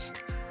Bliss.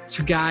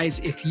 So guys,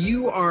 if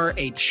you are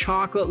a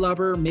chocolate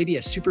lover, maybe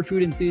a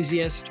superfood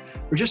enthusiast,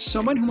 or just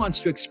someone who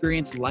wants to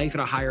experience life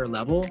at a higher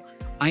level,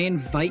 I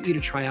invite you to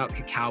try out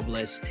Cacao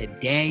Bliss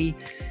today.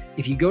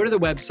 If you go to the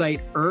website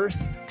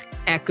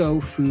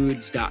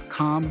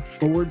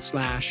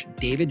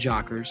earthechofoods.com/David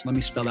Jockers, let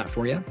me spell that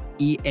for you.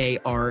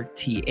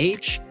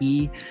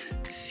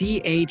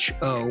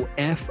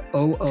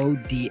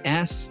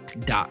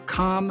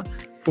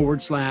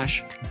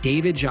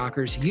 EARTHECHOFOODS.com/David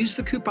Jockers. Use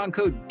the coupon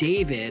code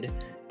DAVID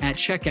at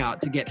checkout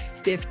to get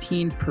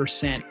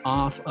 15%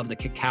 off of the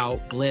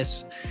Cacao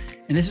Bliss.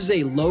 And this is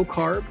a low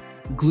carb,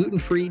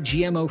 gluten-free,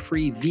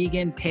 GMO-free,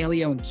 vegan,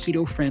 paleo, and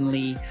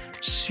keto-friendly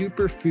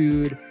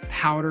superfood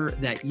powder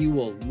that you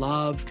will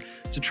love.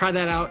 So try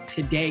that out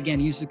today. Again,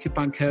 use the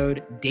coupon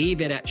code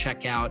DAVID at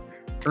checkout,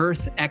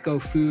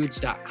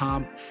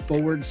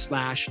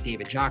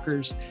 earthechofoods.com/David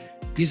Jockers.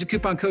 Use the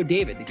coupon code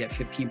DAVID to get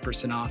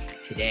 15% off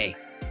today.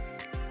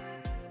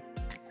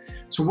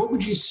 So what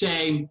would you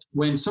say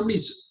when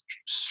somebody's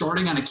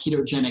starting on a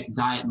ketogenic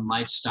diet and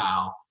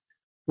lifestyle,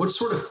 what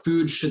sort of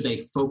food should they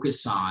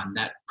focus on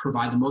that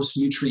provide the most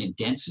nutrient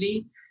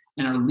density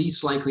and are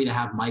least likely to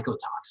have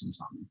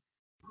mycotoxins on them?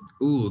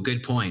 Ooh,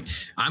 good point.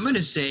 I'm going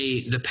to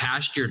say the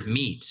pastured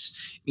meats.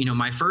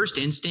 My first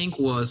instinct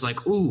was like,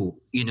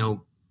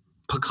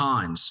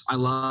 pecans. I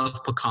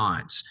love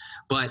pecans,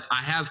 but I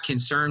have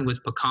concern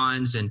with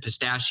pecans and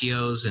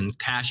pistachios and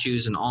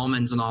cashews and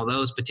almonds and all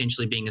those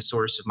potentially being a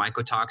source of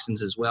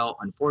mycotoxins as well,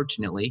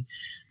 unfortunately.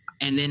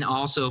 And then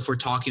also, if we're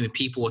talking with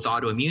people with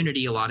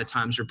autoimmunity, a lot of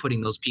times we're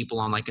putting those people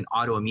on like an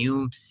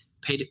autoimmune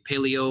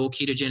paleo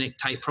ketogenic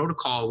type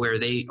protocol where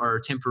they are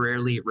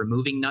temporarily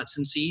removing nuts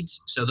and seeds.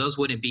 So those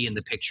wouldn't be in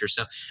the picture.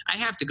 So I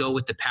have to go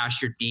with the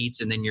pastured beets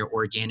and then your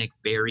organic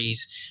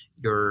berries,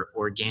 your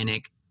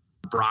organic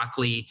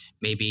broccoli,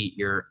 maybe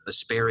your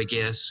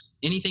asparagus,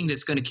 anything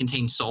that's going to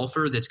contain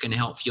sulfur that's going to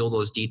help fuel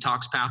those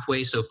detox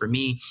pathways. So for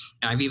me,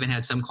 I've even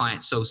had some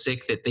clients so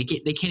sick that they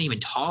can't even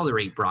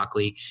tolerate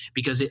broccoli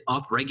because it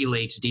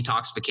upregulates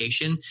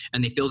detoxification,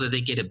 and they feel that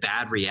they get a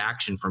bad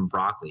reaction from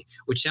broccoli,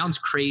 which sounds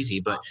crazy,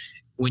 but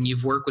when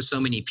you've worked with so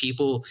many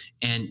people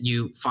and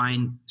you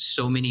find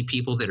so many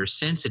people that are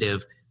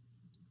sensitive,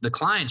 the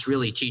clients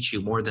really teach you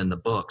more than the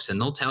books,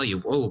 and they'll tell you,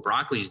 whoa,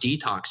 broccoli's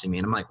detoxing me.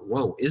 And I'm like,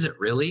 whoa, is it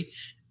really?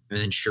 And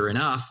then sure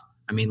enough,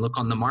 look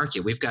on the market.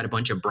 We've got a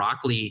bunch of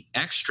broccoli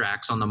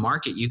extracts on the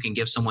market you can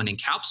give someone in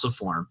capsule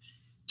form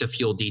to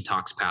fuel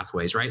detox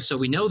pathways, right? So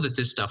we know that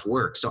this stuff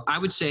works. So I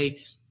would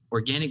say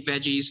organic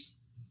veggies,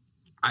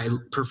 I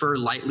prefer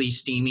lightly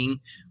steaming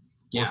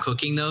or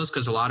cooking those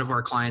because a lot of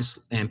our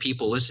clients and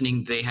people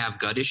listening, they have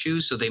gut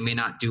issues. So they may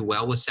not do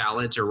well with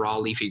salads or raw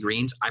leafy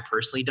greens. I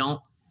personally don't.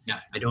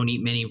 I don't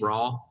eat many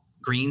raw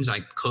greens.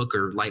 I cook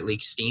or lightly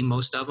steam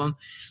most of them.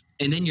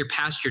 And then your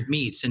pastured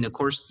meats. And of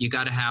course, you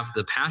got to have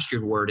the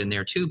pastured word in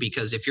there too,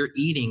 because if you're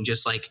eating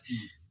just like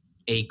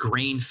a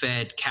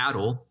grain-fed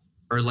cattle,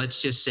 or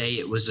let's just say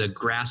it was a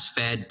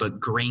grass-fed but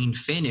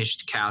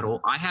grain-finished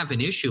cattle, I have an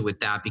issue with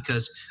that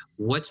because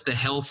what's the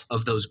health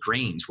of those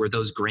grains? Were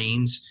those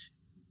grains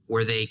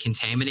were they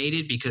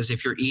contaminated? Because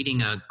if you're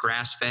eating a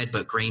grass-fed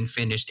but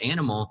grain-finished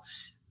animal,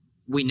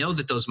 we know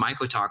that those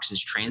mycotoxins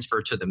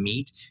transfer to the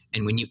meat.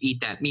 And when you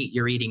eat that meat,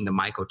 you're eating the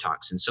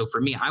mycotoxins. So for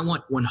me, I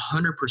want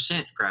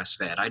 100%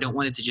 grass-fed. I don't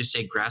want it to just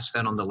say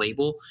grass-fed on the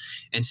label.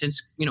 And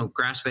since,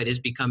 grass-fed is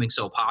becoming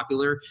so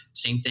popular,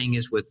 same thing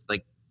is with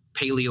like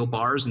paleo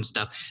bars and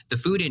stuff, the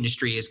food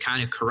industry is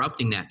kind of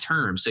corrupting that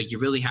term. So you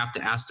really have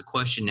to ask the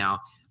question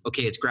now,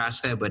 okay, it's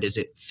grass-fed, but is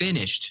it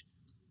finished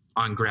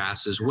on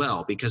grass as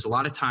well? Because a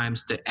lot of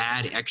times to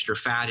add extra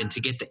fat and to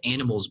get the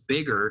animals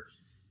bigger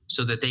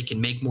so that they can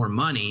make more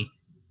money,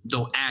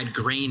 they'll add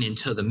grain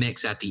into the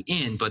mix at the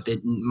end, but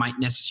that might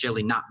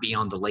necessarily not be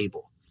on the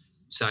label.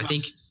 So I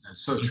think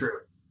that's so true.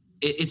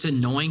 It's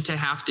annoying to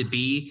have to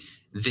be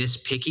this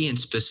picky and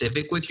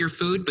specific with your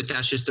food, but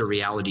that's just the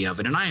reality of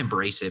it. And I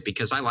embrace it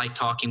because I like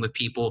talking with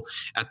people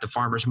at the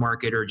farmer's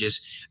market or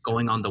just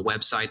going on the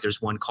website.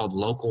 There's one called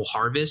Local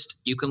Harvest.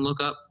 You can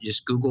look up,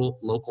 just Google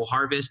Local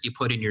Harvest. You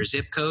put in your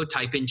zip code,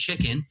 type in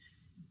chicken.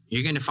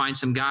 You're going to find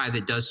some guy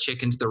that does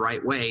chickens the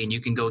right way, and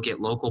you can go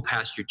get local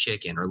pastured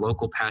chicken or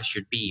local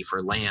pastured beef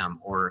or lamb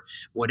or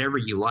whatever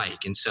you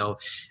like. And so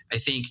I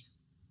think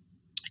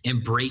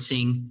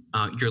embracing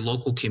your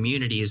local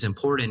community is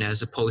important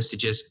as opposed to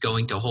just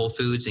going to Whole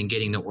Foods and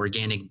getting the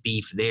organic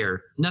beef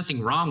there.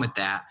 Nothing wrong with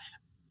that.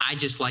 I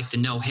just like to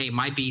know, hey,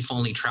 my beef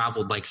only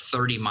traveled like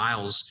 30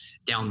 miles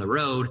down the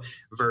road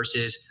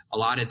versus a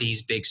lot of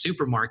these big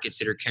supermarkets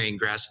that are carrying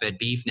grass-fed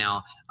beef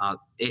now.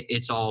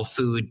 It's all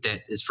food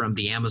that is from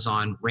the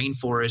Amazon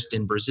rainforest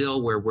in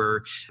Brazil, where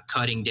we're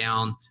cutting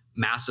down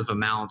massive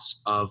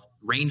amounts of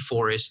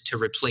rainforest to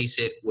replace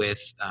it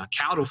with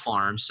cattle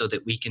farms so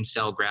that we can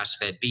sell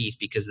grass-fed beef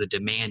because the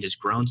demand has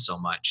grown so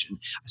much. And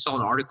I saw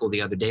an article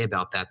the other day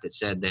about that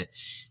said that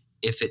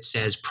if it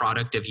says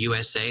product of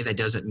USA, that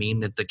doesn't mean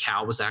that the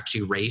cow was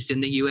actually raised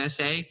in the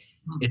USA.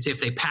 It's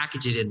if they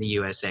package it in the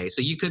USA.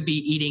 So you could be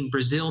eating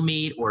Brazil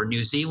meat or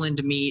New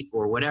Zealand meat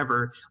or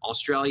whatever,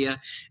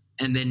 Australia,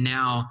 and then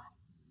now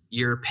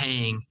you're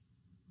paying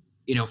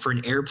for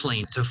an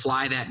airplane to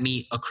fly that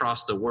meat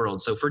across the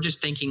world. So if we're just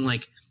thinking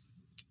like,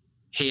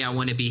 hey, I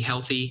want to be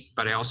healthy,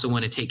 but I also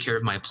want to take care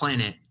of my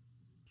planet,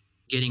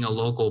 getting a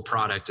local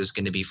product is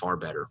going to be far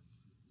better.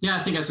 Yeah, I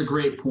think that's a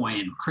great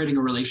point. Creating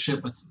a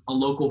relationship with a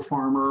local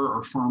farmer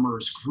or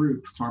farmers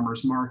group,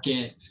 farmers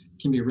market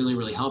can be really,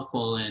 really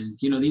helpful. And,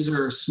 these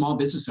are small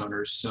business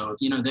owners. So,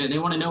 they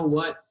want to know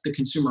what the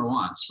consumer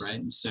wants, right?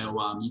 And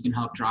so you can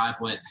help drive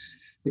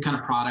the kind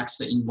of products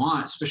that you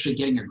want, especially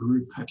getting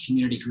a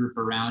community group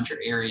around your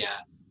area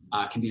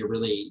can be a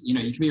really, you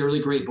can be a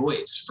really great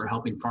voice for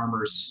helping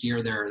farmers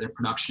steer their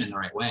production in the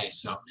right way.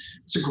 So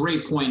it's a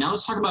great point. Now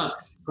let's talk about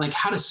like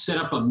how to set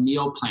up a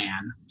meal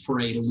plan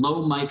for a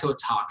low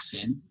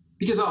mycotoxin,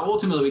 because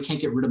ultimately we can't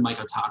get rid of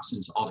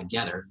mycotoxins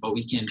altogether, but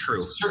we can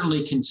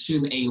certainly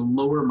consume a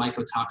lower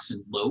mycotoxin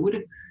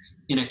load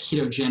in a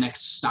ketogenic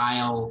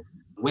style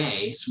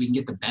way so we can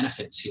get the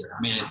benefits here.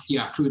 I mean, if you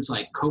have foods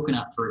like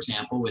coconut, for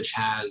example, which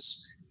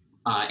has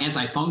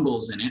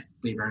antifungals in it,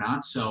 believe it or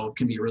not, so it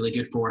can be really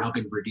good for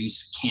helping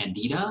reduce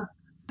candida,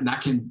 and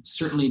that can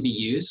certainly be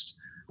used.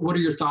 What are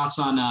your thoughts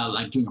on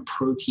like doing a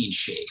protein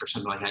shake or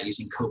something like that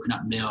using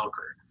coconut milk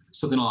or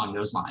something along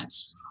those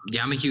lines?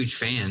 Yeah, I'm a huge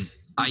fan.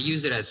 I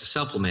use it as a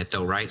supplement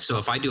though, right? So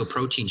if I do a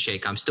protein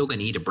shake, I'm still going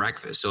to eat a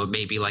breakfast. So it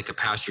may be like a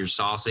pastured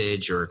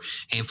sausage or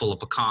a handful of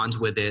pecans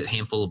with it, a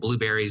handful of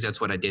blueberries. That's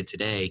what I did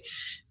today.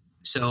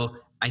 So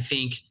I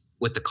think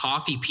with the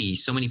coffee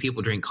piece, so many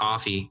people drink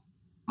coffee.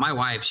 My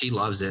wife, she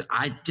loves it.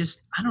 I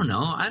don't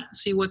know. I don't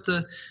see what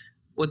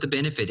the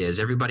benefit is.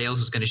 Everybody else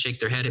is going to shake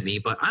their head at me,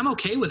 but I'm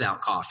okay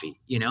without coffee.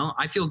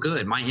 I feel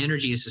good. My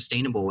energy is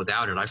sustainable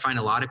without it. I find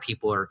a lot of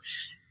people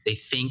they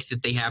think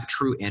that they have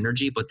true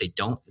energy, but they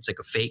don't. It's like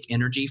a fake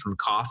energy from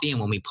coffee. And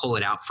when we pull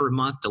it out for a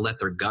month to let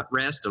their gut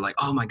rest, they're like,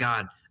 oh my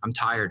God, I'm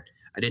tired.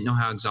 I didn't know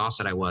how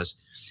exhausted I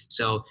was.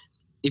 So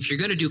if you're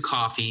going to do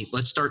coffee,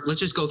 let's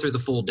just go through the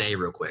full day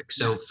real quick.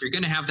 So if you're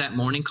going to have that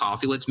morning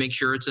coffee, let's make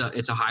sure it's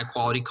a high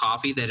quality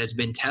coffee that has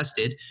been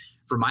tested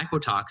for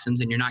mycotoxins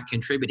and you're not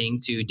contributing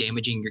to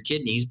damaging your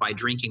kidneys by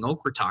drinking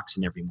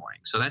ochratoxin every morning.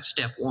 So that's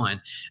step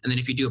one. And then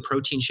if you do a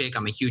protein shake,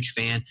 I'm a huge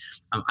fan.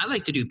 I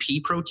like to do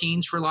pea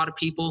proteins for a lot of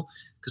people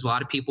because a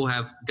lot of people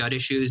have gut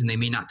issues and they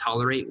may not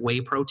tolerate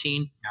whey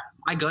protein.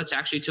 My gut's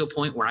actually to a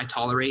point where I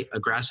tolerate a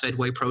grass-fed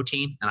whey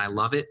protein and I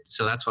love it.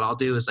 So that's what I'll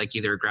do is like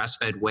either a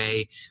grass-fed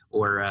whey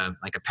or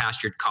like a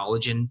pastured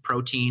collagen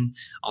protein.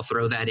 I'll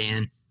throw that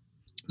in.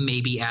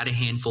 Maybe add a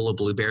handful of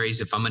blueberries.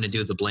 If I'm going to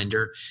do the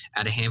blender,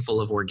 add a handful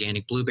of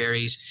organic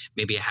blueberries,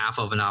 maybe a half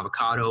of an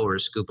avocado or a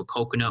scoop of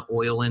coconut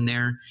oil in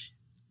there.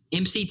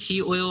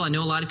 MCT oil, I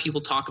know a lot of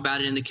people talk about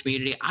it in the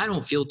community. I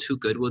don't feel too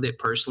good with it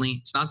personally.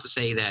 It's not to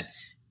say that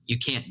you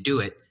can't do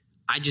it.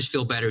 I just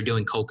feel better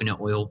doing coconut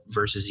oil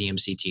versus the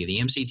MCT. The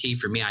MCT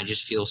for me, I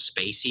just feel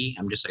spacey.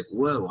 I'm just like,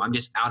 whoa, I'm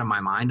just out of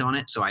my mind on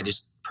it. So I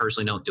just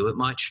personally don't do it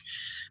much.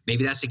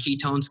 Maybe that's the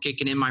ketones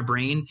kicking in my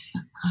brain.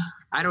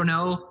 I don't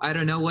know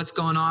what's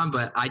going on,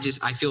 but I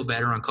feel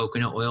better on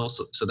coconut oil.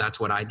 So that's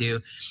what I do.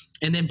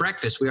 And then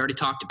breakfast, we already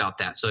talked about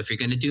that. So if you're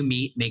going to do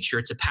meat, make sure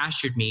it's a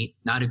pastured meat,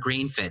 not a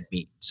grain-fed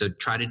meat. So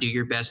try to do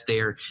your best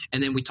there.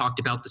 And then we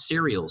talked about the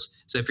cereals.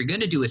 So if you're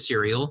going to do a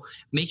cereal,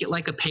 make it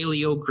like a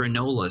paleo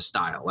granola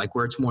style, like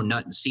where it's more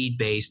nut and seed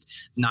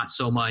based, not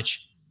so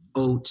much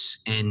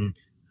oats and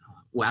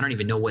I don't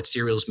even know what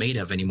cereal is made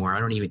of anymore.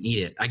 I don't even eat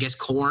it. I guess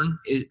corn,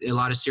 a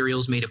lot of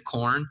cereals made of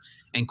corn,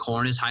 and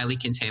corn is highly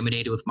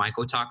contaminated with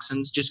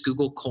mycotoxins. Just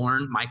Google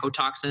corn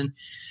mycotoxin.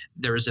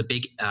 There was a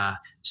big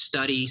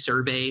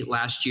survey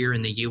last year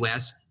in the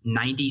U.S.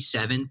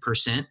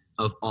 97%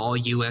 of all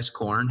U.S.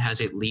 corn has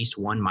at least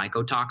one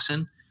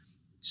mycotoxin.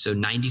 So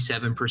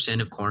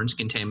 97% of corn is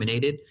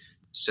contaminated.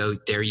 So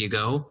there you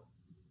go.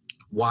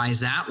 Why is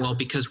that? Well,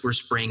 because we're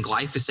spraying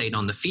glyphosate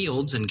on the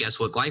fields, and guess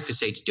what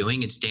glyphosate's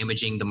doing? It's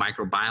damaging the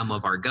microbiome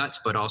of our guts,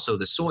 but also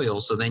the soil.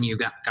 So then you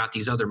got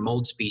these other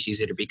mold species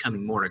that are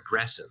becoming more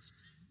aggressive.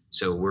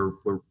 So we're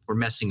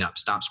messing up.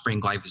 Stop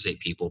spraying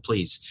glyphosate, people,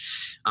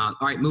 please. All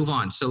right, move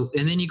on. So,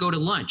 and then you go to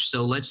lunch.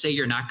 So let's say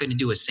you're not going to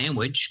do a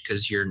sandwich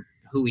because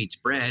who eats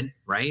bread,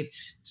 right?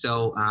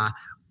 So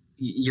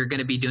you're going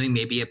to be doing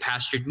maybe a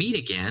pastured meat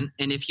again.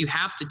 And if you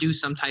have to do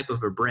some type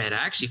of a bread, I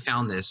actually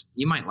found this,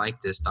 you might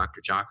like this, Dr.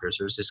 Jockers.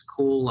 There's this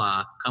cool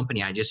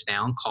company I just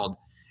found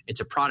it's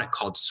a product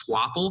called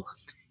Swapple,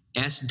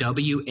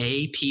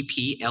 SWAPPLES.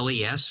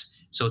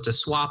 So it's a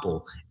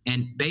Swapple.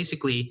 And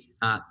basically,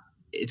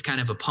 it's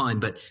kind of a pun,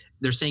 but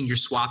they're saying you're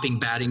swapping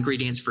bad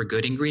ingredients for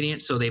good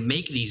ingredients. So they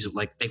make these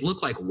they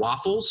look like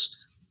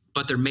waffles,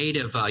 but they're made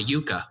of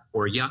yucca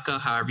or yucca,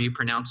 however you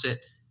pronounce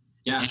it.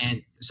 Yeah.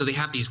 And so they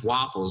have these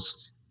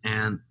waffles,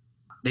 and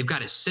they've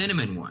got a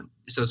cinnamon one.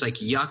 So it's like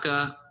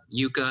yucca,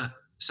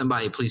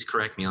 somebody please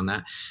correct me on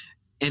that.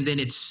 And then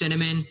it's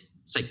cinnamon,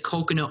 it's like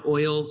coconut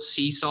oil,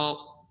 sea salt,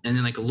 and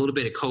then like a little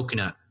bit of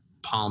coconut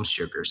palm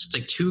sugar. So it's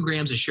like 2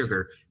 grams of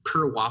sugar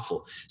per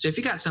waffle. So if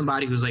you got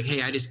somebody who's like,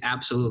 hey, I just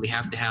absolutely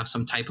have to have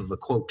some type of a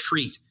quote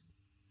treat,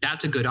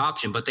 that's a good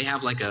option. But they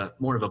have like a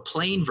more of a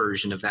plain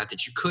version of that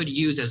you could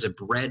use as a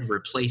bread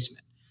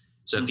replacement.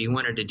 So if you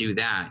wanted to do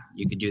that,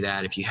 you could do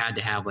that if you had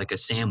to have like a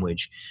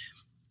sandwich.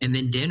 And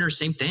then dinner,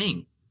 same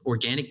thing.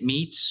 Organic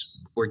meats,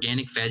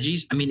 organic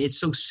veggies. I mean, it's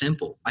so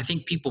simple. I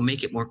think people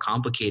make it more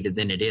complicated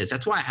than it is.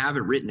 That's why I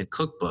haven't written a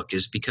cookbook,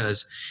 is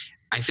because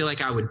I feel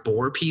like I would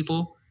bore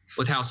people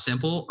with how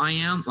simple I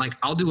am. Like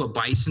I'll do a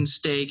bison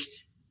steak,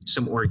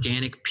 some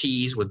organic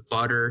peas with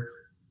butter,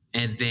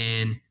 and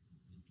then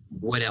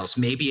what else?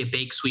 Maybe a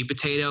baked sweet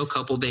potato a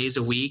couple days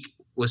a week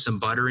with some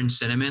butter and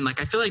cinnamon. Like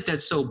I feel like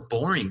that's so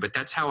boring, but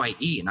that's how I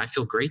eat, and I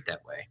feel great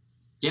that way.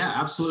 Yeah,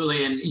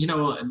 absolutely. And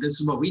this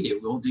is what we do.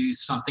 We'll do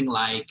something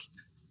like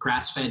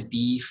grass-fed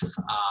beef,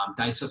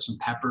 dice up some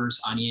peppers,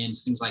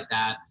 onions, things like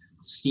that,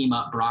 steam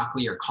up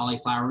broccoli or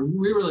cauliflower.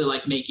 We really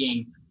like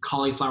making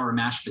cauliflower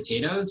mashed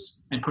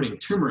potatoes and putting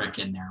turmeric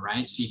in there,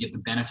 right? So you get the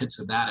benefits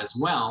of that as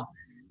well.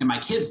 And my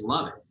kids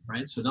love it,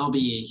 right? So they'll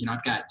be,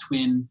 I've got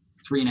twin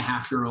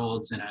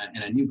 3.5-year-olds and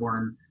a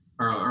newborn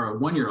or a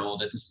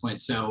 1-year-old at this point.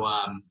 So,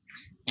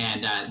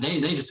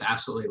 they just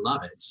absolutely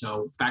love it.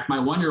 So in fact, my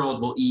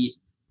 1-year-old will eat,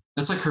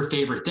 that's like her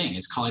favorite thing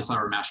is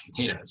cauliflower mashed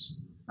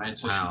potatoes, right?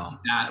 So She'll eat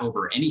that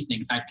over anything.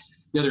 In fact,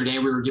 the other day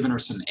we were giving her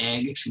some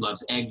egg. She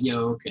loves egg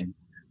yolk. And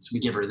so we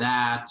give her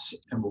that,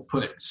 and we'll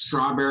put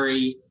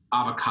strawberry,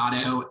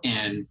 avocado,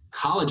 and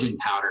collagen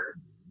powder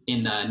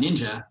in the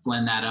Ninja,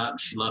 blend that up.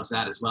 She loves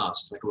that as well.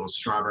 It's just like a little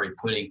strawberry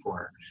pudding for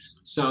her.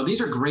 So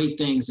these are great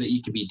things that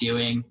you could be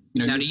doing.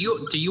 Now, do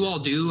you all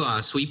do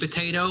sweet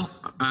potato?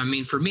 I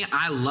mean, for me,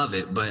 I love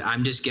it, but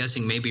I'm just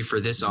guessing maybe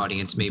for this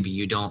audience, maybe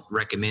you don't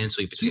recommend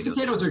sweet potatoes. Sweet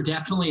potatoes are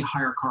definitely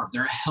higher carb.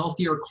 They're a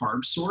healthier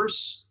carb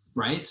source,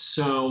 right?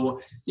 So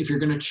if you're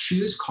going to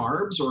choose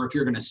carbs, or if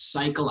you're going to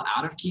cycle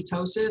out of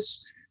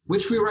ketosis,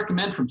 which we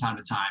recommend from time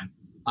to time,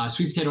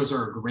 sweet potatoes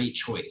are a great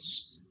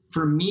choice.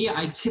 For me,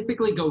 I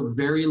typically go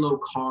very low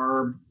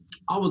carb.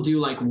 I will do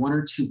like 1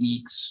 or 2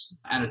 weeks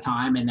at a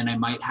time, and then I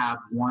might have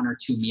 1 or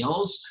 2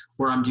 meals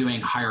where I'm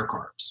doing higher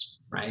carbs,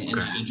 right? Okay. And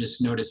I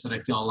just notice that I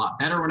feel a lot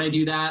better when I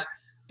do that.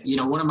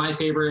 One of my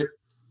favorite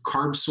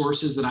carb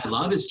sources that I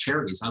love is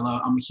cherries. I'm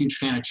a huge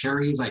fan of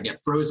cherries. I get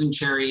frozen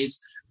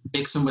cherries,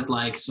 mix them with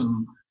like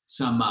some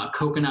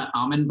coconut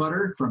almond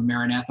butter from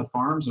Maranatha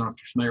Farms. I don't know if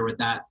you're familiar with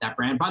that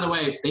brand. By the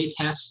way, they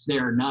test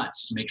their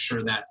nuts to make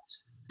sure that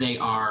they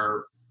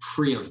are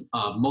free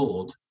of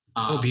mold.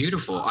 Oh,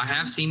 beautiful. I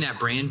have seen that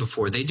brand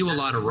before. They do a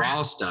lot of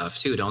raw stuff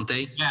too, don't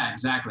they? Yeah,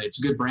 exactly.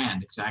 It's a good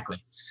brand. Exactly.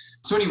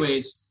 So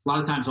anyways, a lot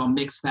of times I'll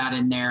mix that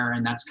in there,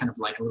 and that's kind of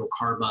like a little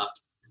carb up,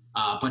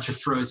 a bunch of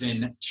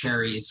frozen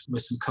cherries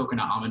with some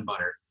coconut almond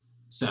butter.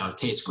 So it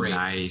tastes great.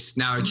 Nice.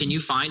 Now, can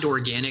you find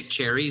organic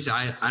cherries?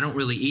 I don't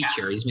really eat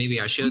cherries.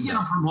 Maybe I should. You get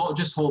them from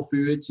just Whole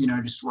Foods,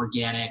 just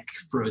organic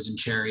frozen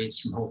cherries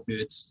from Whole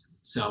Foods.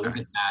 So we'll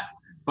get that.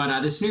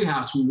 But this new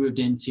house we moved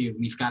into,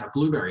 we've got a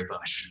blueberry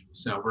bush.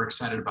 So we're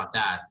excited about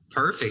that.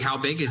 Perfect. How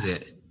big is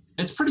it?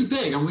 It's pretty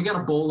big. And we got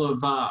a bowl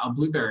of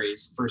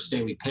blueberries first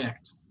day we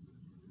picked.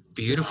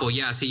 Beautiful.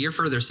 Yeah. See, you're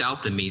further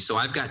south than me. So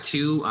I've got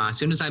two. As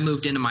soon as I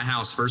moved into my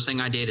house, first thing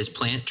I did is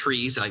plant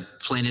trees. I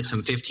planted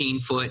some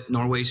 15-foot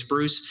Norway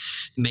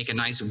spruce to make a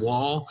nice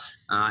wall.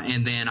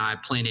 And then I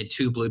planted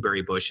 2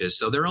 blueberry bushes.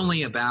 So they're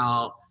only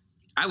about,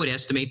 I would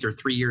estimate they're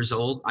 3 years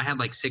old. I had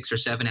like 6 or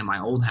 7 at my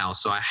old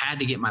house. So I had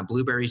to get my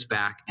blueberries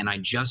back. And I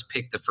just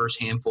picked the first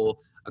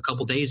handful a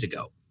couple days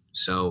ago.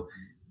 So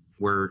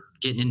we're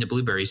getting into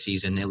blueberry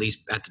season, at least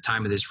at the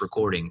time of this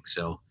recording.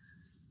 So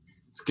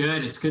it's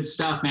good. It's good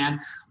stuff, man.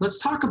 Let's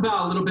talk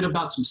about a little bit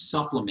about some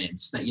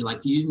supplements that you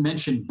like. You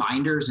mentioned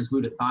binders and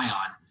glutathione.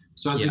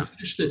 So as we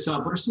finish this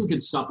up, what are some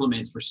good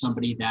supplements for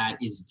somebody that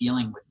is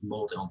dealing with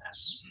mold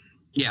illness?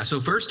 Yeah. So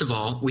first of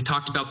all, we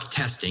talked about the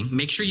testing.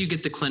 Make sure you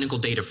get the clinical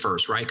data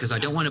first, right? Because I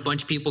don't want a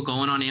bunch of people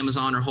going on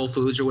Amazon or Whole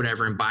Foods or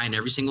whatever and buying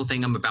every single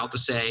thing I'm about to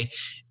say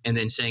and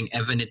then saying,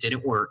 Evan, it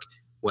didn't work.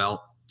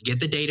 Well, get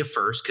the data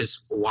first,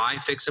 because why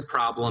fix a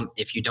problem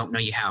if you don't know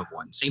you have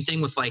one? Same thing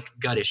with like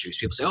gut issues.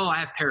 People say, oh, I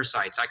have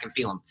parasites. I can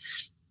feel them.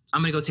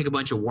 I'm going to go take a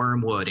bunch of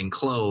wormwood and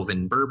clove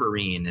and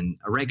berberine and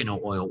oregano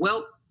oil.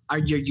 Well, are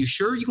you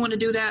sure you want to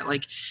do that?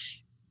 Like,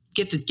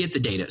 get the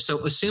data.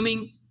 So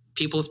assuming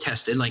people have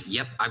tested, like,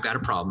 yep, I've got a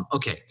problem.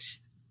 Okay.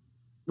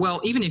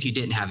 Well, even if you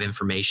didn't have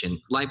information,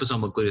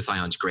 liposomal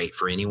glutathione is great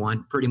for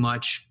anyone pretty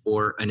much,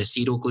 or an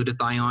acetyl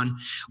glutathione,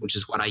 which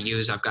is what I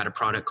use. I've got a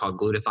product called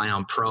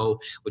Glutathione Pro,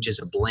 which is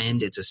a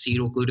blend. It's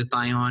acetyl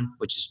glutathione,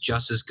 which is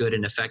just as good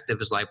and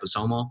effective as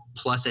liposomal.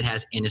 Plus it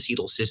has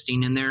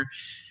N-acetylcysteine in there,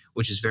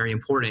 which is very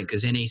important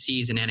because NAC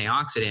is an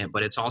antioxidant,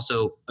 but it's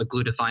also a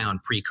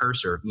glutathione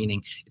precursor,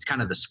 meaning it's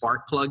kind of the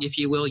spark plug, if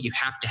you will. You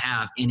have to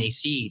have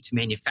NAC to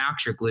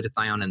manufacture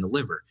glutathione in the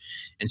liver.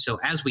 And so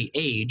as we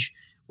age,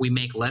 we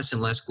make less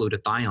and less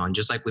glutathione,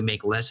 just like we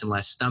make less and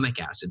less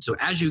stomach acid. So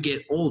as you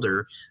get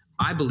older,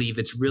 I believe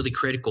it's really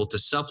critical to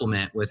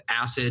supplement with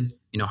acid,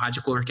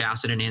 hydrochloric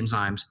acid and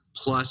enzymes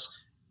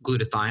plus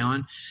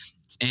glutathione.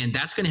 And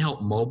that's going to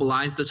help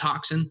mobilize the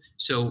toxin.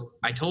 So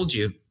I told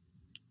you,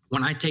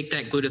 when I take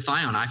that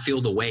glutathione, I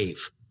feel the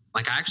wave.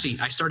 Like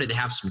I started to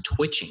have some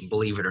twitching,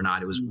 believe it or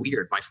not. It was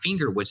weird. My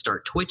finger would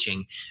start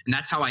twitching. And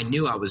that's how I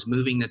knew I was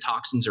moving the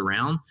toxins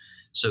around.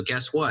 So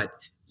guess what?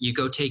 You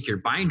go take your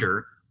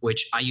binder,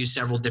 which I use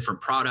several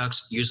different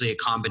products, usually a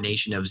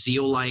combination of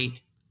zeolite,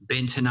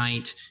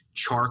 bentonite,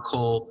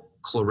 charcoal,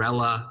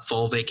 chlorella,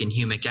 fulvic, and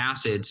humic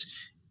acids.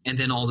 And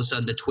then all of a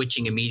sudden the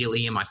twitching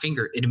immediately in my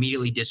finger, it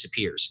immediately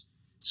disappears.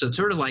 So it's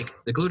sort of like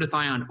the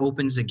glutathione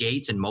opens the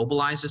gates and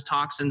mobilizes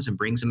toxins and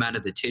brings them out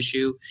of the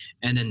tissue.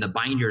 And then the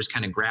binders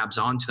kind of grabs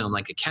onto them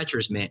like a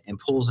catcher's mitt and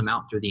pulls them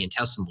out through the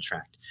intestinal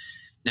tract.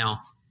 Now,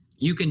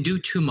 you can do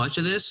too much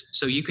of this.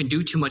 So you can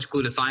do too much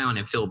glutathione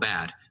and feel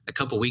bad. A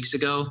couple of weeks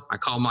ago, I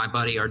called my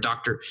buddy, our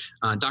Dr.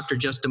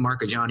 Justin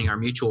Marcagiani, our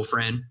mutual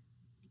friend.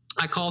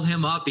 I called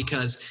him up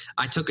because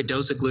I took a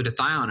dose of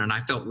glutathione and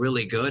I felt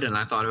really good. And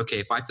I thought, okay,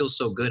 if I feel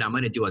so good, I'm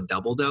going to do a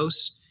double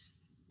dose.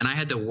 And I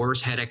had the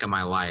worst headache of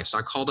my life. So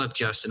I called up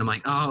Justin. I'm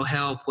like, oh,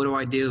 help. What do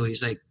I do?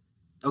 He's like,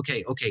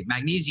 okay,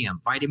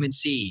 magnesium, vitamin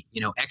C,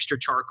 extra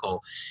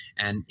charcoal.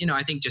 And,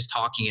 I think just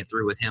talking it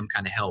through with him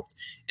kind of helped.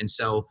 And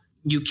so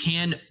you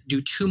can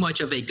do too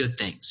much of a good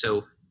thing.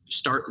 So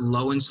start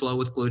low and slow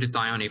with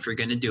glutathione if you're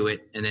going to do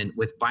it. And then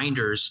with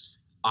binders,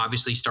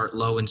 obviously start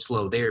low and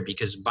slow there,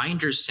 because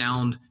binders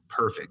sound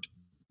perfect.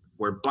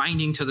 We're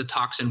binding to the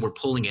toxin, we're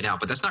pulling it out.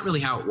 But that's not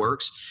really how it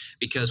works,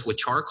 because with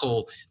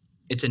charcoal,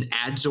 it's an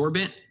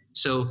adsorbent.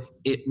 So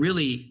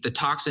the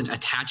toxin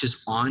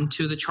attaches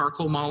onto the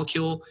charcoal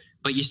molecule,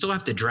 but you still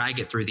have to drag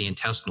it through the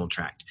intestinal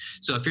tract.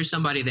 So if you're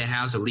somebody that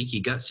has a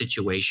leaky gut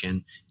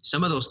situation,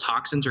 some of those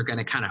toxins are going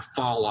to kind of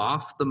fall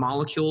off the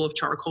molecule of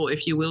charcoal,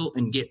 if you will,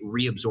 and get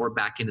reabsorbed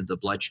back into the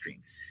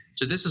bloodstream.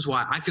 So this is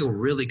why I feel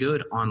really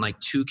good on like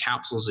 2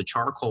 capsules of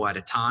charcoal at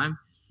a time.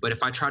 But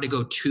if I try to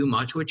go too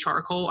much with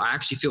charcoal, I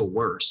actually feel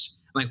worse.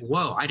 I'm like,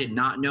 whoa, I did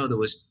not know there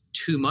was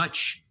too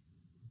much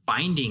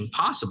binding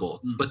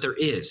possible, but there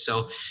is.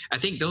 So I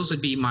think those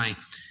would be my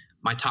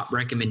top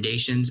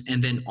recommendations.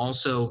 And then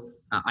also,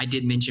 I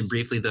did mention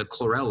briefly the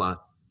chlorella.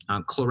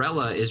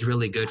 Chlorella is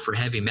really good for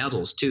heavy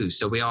metals too.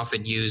 So we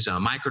often use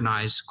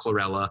micronized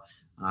chlorella,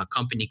 a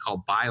company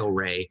called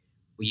BioRay.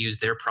 We use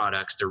their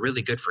products. They're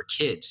really good for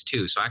kids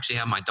too. So I actually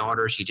have my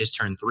daughter. She just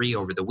turned 3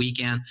 over the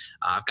weekend.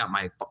 I've got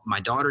my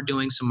daughter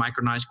doing some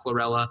micronized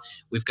chlorella.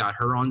 We've got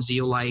her on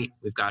zeolite.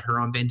 We've got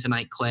her on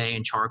bentonite clay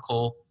and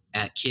charcoal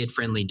at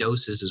kid-friendly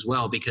doses as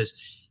well,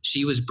 because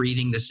she was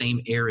breathing the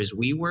same air as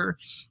we were,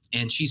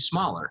 and she's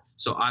smaller.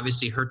 So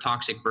obviously her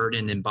toxic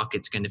burden in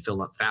bucket's going to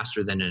fill up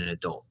faster than an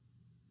adult.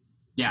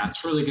 Yeah,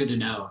 it's really good to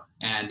know.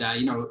 And,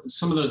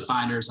 some of those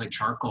binders like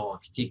charcoal,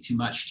 if you take too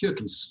much too, it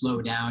can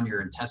slow down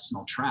your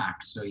intestinal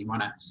tract. So you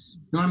want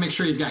to make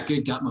sure you've got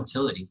good gut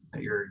motility,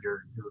 that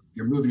you're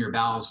moving your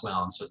bowels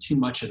well. And so too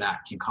much of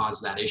that can cause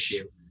that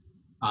issue.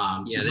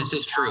 This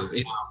is true.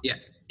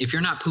 If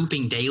you're not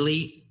pooping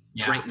daily,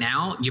 right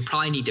now, you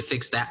probably need to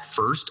fix that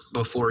first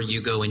before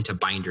you go into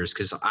binders,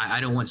 because I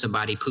don't want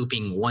somebody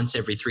pooping once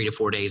every 3 to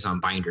 4 days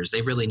on binders.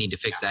 They really need to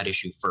fix that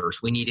issue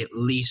first. We need at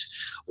least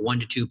 1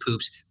 to 2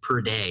 poops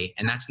per day,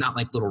 and that's not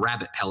like little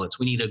rabbit pellets.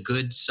 We need a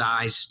good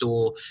size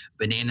stool,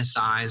 banana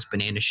size,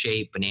 banana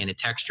shape, banana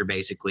texture,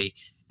 basically,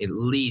 at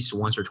least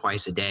once or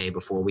twice a day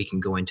before we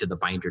can go into the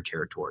binder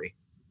territory.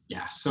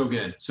 Yeah, so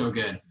good, so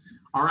good.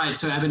 All right,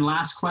 so Evan,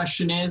 last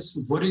question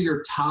is, what are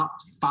your top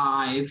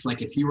 5,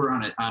 like if you were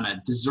on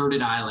a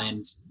deserted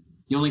island,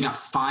 you only got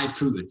 5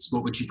 foods,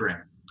 what would you bring?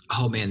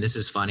 Oh man, this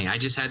is funny. I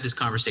just had this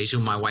conversation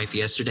with my wife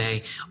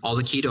yesterday. All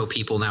the keto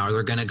people now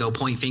are going to go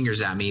point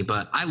fingers at me,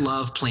 but I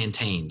love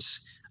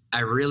plantains. I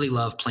really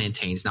love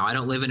plantains. Now, I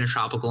don't live in a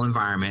tropical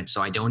environment,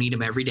 so I don't eat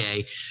them every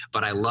day,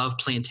 but I love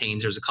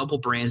plantains. There's a couple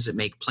brands that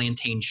make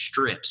plantain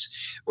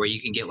strips where you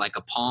can get like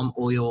a palm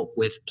oil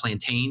with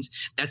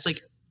plantains. That's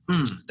like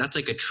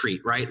a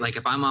treat, right? Like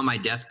if I'm on my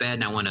deathbed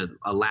and I want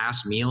a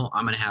last meal,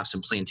 I'm going to have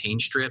some plantain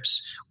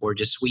strips or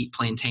just sweet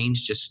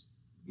plantains, just,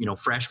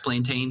 fresh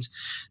plantains.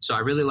 So I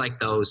really like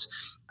those.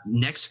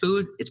 Next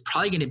food, it's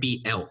probably going to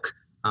be elk.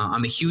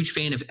 I'm a huge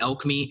fan of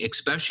elk meat,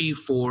 especially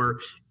for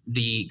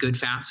the good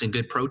fats and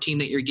good protein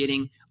that you're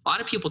getting. A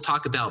lot of people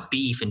talk about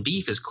beef, and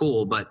beef is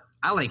cool, but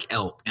I like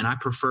elk and I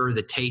prefer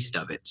the taste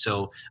of it.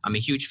 So I'm a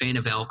huge fan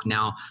of elk.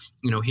 Now,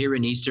 here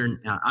in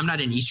I'm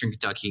not in Eastern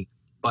Kentucky,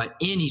 but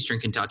in Eastern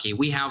Kentucky,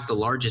 we have the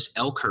largest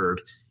elk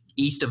herd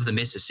east of the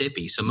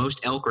Mississippi. So most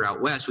elk are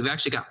out west. We've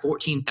actually got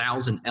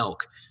 14,000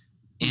 elk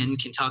in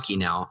Kentucky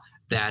now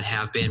that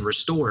have been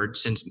restored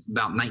since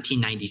about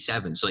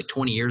 1997. So like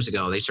 20 years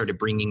ago, they started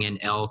bringing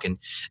in elk, and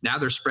now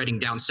they're spreading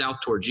down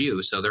south towards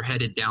you. So they're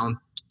headed down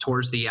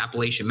towards the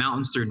Appalachian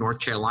Mountains through North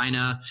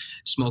Carolina,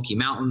 Smoky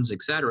Mountains,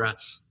 etc.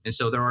 And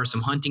so there are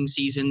some hunting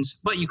seasons,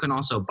 but you can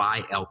also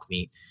buy elk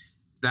meat.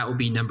 That would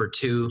be number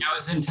 2. I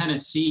was in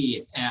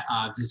Tennessee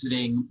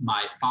visiting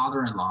my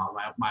father-in-law.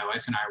 My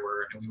wife and I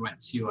were, and we went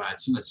to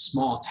a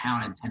small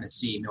town in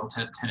Tennessee, Middle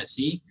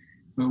Tennessee.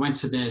 We went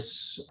to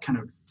this kind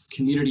of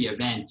community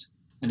event,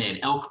 and they had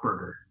elk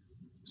burger.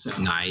 So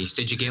nice.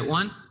 Did you get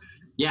one?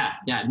 Yeah.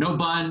 No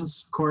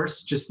buns, of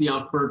course, just the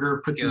elk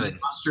burger. Put some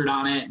mustard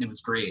on it, and it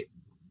was great.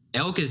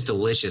 Elk is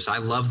delicious. I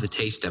love the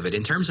taste of it.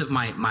 In terms of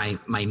my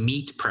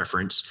meat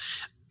preference,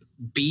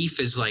 beef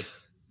is like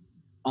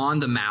on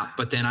the map,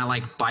 but then I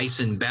like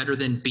bison better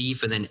than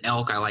beef, and then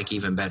elk I like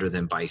even better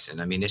than bison.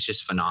 I mean, it's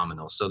just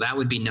phenomenal. So that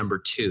would be number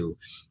 2.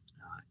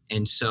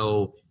 And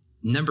so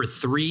number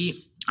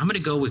 3, I'm going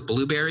to go with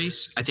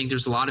blueberries. I think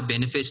there's a lot of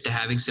benefits to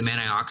having some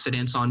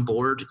antioxidants on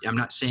board. I'm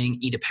not saying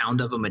eat a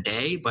pound of them a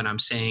day, but I'm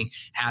saying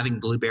having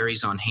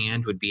blueberries on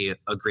hand would be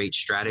a great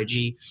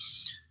strategy.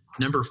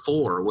 Number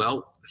 4,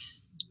 well,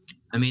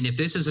 I mean, if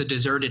this is a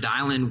deserted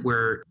island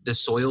where the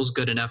soil's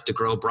good enough to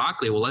grow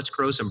broccoli, well, let's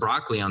grow some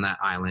broccoli on that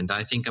island.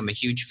 I think I'm a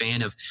huge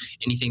fan of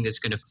anything that's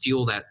going to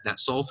fuel that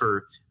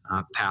sulfur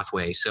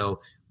pathway. So,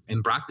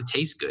 and broccoli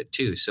tastes good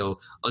too. So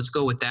let's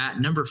go with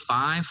that. Number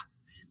 5,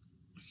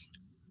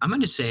 I'm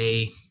going to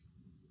say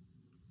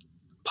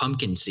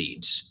pumpkin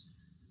seeds.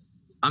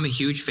 I'm a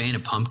huge fan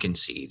of pumpkin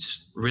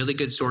seeds. Really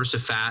good source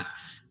of fat,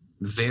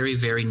 very,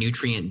 very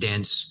nutrient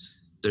dense.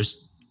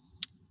 There's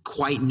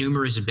quite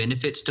numerous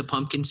benefits to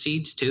pumpkin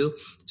seeds too.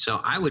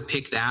 So I would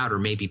pick that, or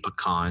maybe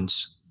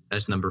pecans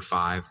as number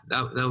 5.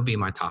 That would be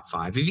my top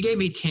 5. If you gave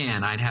me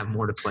 10, I'd have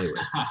more to play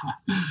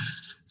with.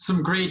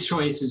 Some great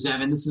choices,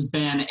 Evan. This has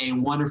been a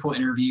wonderful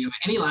interview.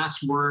 Any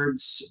last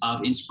words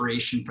of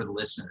inspiration for the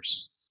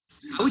listeners?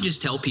 I would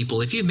just tell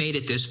people, if you made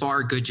it this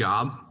far, good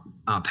job.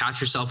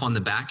 Pat yourself on the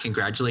back,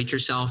 congratulate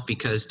yourself,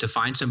 because to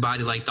find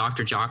somebody like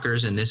Dr.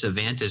 Jockers in this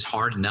event is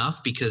hard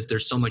enough because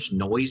there's so much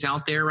noise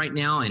out there right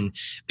now. And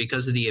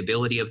because of the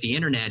ability of the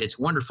internet, it's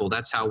wonderful.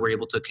 That's how we're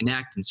able to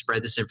connect and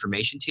spread this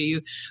information to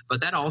you.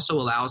 But that also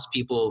allows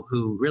people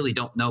who really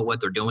don't know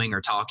what they're doing or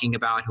talking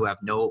about, who have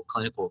no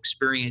clinical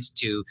experience,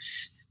 to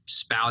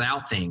spout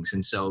out things.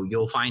 And so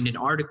you'll find an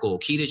article,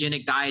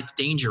 ketogenic diet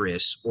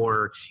dangerous,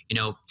 or,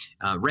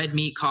 red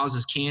meat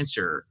causes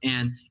cancer.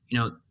 And,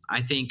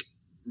 I think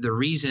the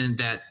reason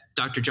that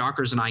Dr.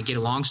 Jockers and I get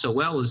along so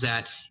well is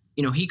that,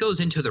 he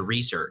goes into the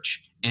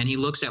research and he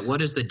looks at what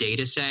does the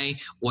data say,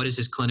 what does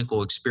his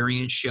clinical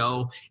experience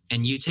show,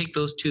 and you take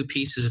those 2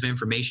 pieces of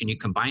information, you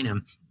combine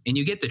them, and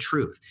you get the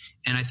truth.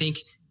 And I think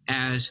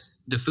as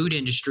the food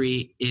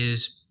industry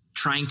is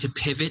trying to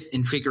pivot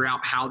and figure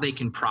out how they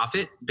can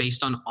profit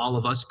based on all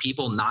of us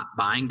people not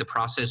buying the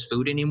processed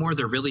food anymore,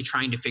 they're really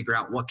trying to figure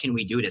out what can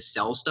we do to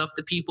sell stuff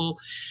to people.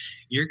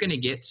 You're going to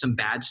get some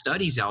bad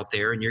studies out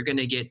there, and you're going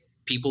to get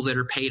people that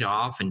are paid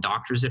off and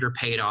doctors that are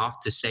paid off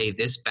to say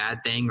this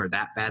bad thing or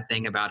that bad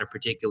thing about a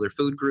particular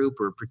food group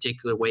or a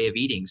particular way of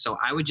eating. So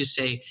I would just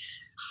say,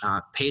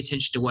 pay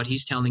attention to what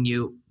he's telling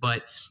you,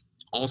 but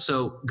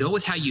also go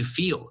with how you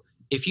feel.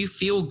 If you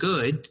feel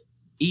good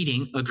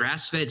eating a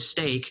grass-fed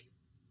steak,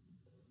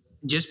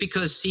 just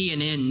because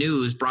CNN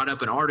News brought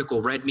up an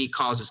article, red meat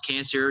causes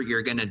cancer,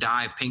 you're going to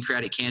die of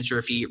pancreatic cancer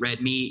if you eat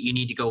red meat, you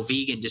need to go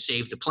vegan to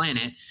save the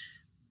planet.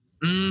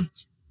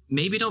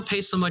 Maybe don't pay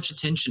so much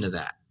attention to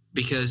that.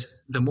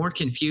 because the more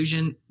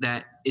confusion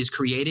that is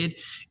created,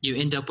 you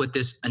end up with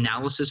this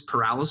analysis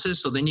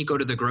paralysis. So then you go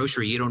to the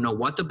grocery, you don't know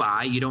what to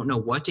buy, you don't know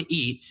what to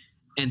eat.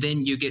 And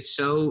then you get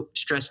so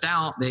stressed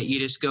out that you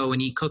just go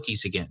and eat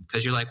cookies again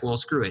because you're like, well,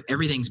 screw it.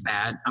 Everything's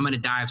bad. I'm going to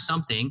die of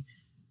something.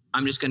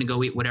 I'm just going to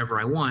go eat whatever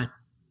I want.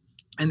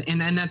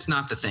 And that's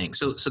not the thing.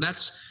 So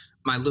that's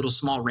my little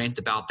small rant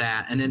about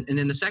that. And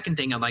then the second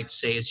thing I'd like to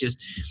say is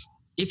just,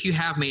 if you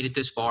have made it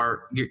this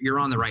far, you're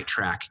on the right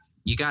track.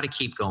 You got to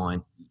keep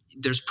going.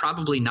 There's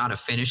probably not a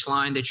finish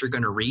line that you're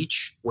going to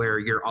reach where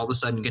you're all of a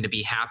sudden going to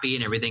be happy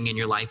and everything in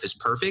your life is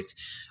perfect.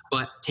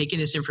 But taking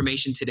this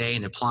information today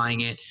and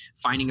applying it,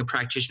 finding a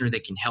practitioner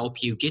that can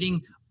help you,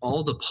 getting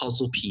all the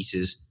puzzle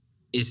pieces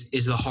is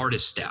the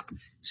hardest step.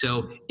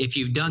 So if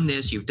you've done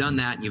this, you've done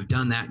that, and you've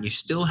done that, and you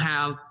still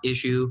have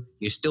issue,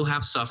 you still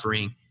have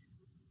suffering,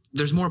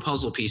 there's more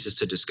puzzle pieces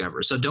to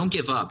discover. So don't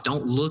give up.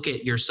 Don't look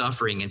at your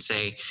suffering and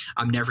say,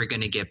 I'm never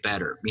going to get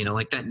better.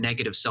 Like that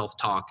negative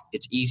self-talk,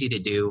 it's easy to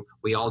do.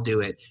 We all do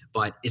it,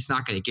 but it's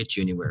not going to get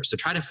you anywhere. So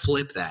try to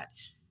flip that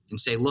and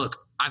say, look,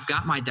 I've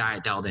got my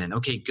diet dialed in.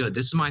 Okay, good.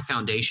 This is my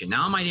foundation.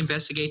 Now I might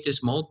investigate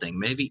this mold thing.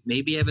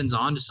 Maybe Evan's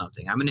onto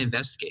something. I'm going to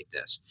investigate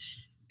this.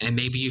 And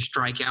maybe you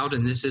strike out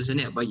and this isn't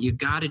it, but you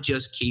got to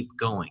just keep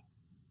going.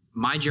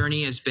 My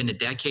journey has been a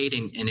decade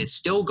and it's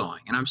still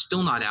going, and I'm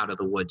still not out of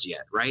the woods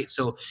yet, right?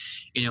 So,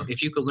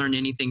 if you could learn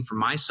anything from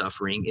my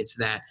suffering, it's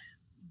that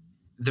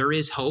there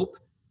is hope,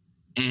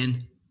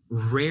 and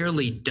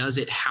rarely does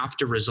it have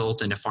to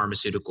result in a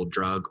pharmaceutical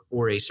drug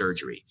or a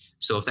surgery.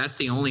 So if that's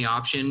the only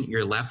option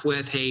you're left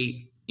with,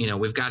 hey,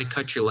 we've got to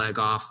cut your leg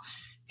off.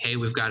 Hey,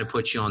 we've got to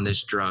put you on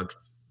this drug.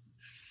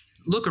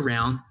 Look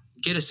around,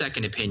 get a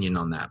second opinion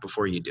on that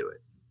before you do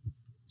it.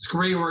 It's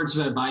great words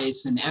of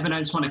advice. And Evan, I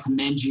just want to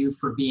commend you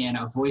for being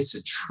a voice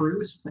of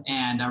truth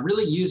and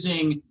really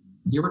using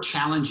your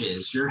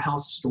challenges, your health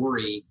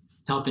story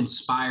to help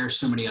inspire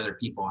so many other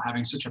people,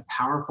 having such a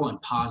powerful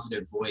and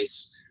positive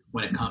voice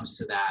when it comes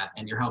to that.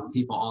 And you're helping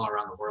people all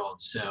around the world.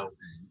 So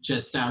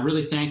just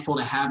really thankful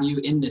to have you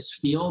in this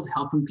field,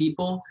 helping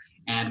people,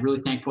 and really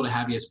thankful to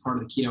have you as part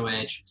of the Keto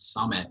Edge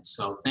Summit.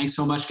 So thanks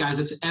so much, guys.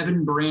 It's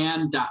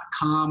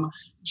evanbrand.com.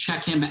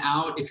 Check him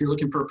out. If you're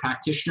looking for a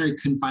practitioner, you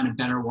couldn't find a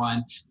better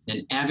one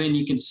than Evan.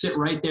 You can sit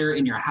right there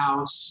in your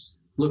house,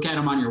 look at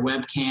him on your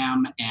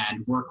webcam,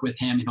 and work with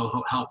him.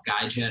 He'll help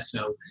guide you.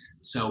 So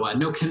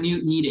no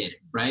commute needed,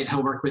 right?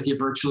 He'll work with you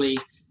virtually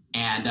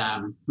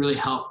and really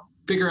help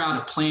figure out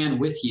a plan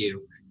with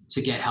you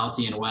to get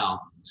healthy and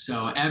well.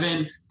 So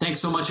Evan, thanks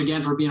so much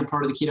again for being a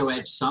part of the Keto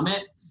Edge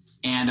Summit.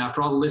 And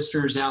for all the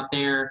listeners out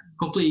there,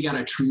 hopefully you got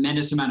a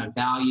tremendous amount of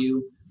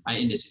value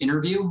in this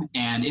interview.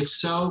 And if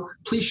so,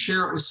 please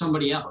share it with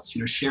somebody else.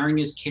 Sharing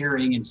is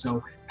caring. And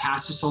so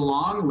pass this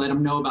along, let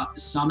them know about the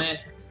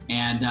summit,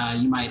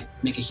 and you might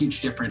make a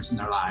huge difference in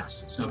their lives.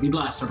 So be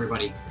blessed,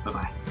 everybody.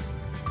 Bye-bye.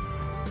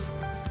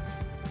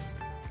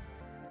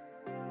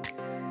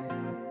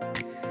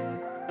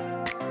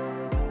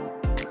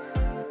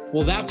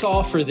 Well, that's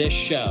all for this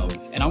show.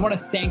 And I want to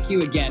thank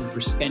you again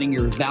for spending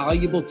your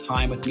valuable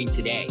time with me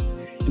today.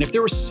 And if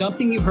there was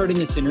something you heard in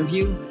this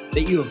interview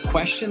that you have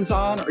questions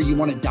on or you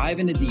want to dive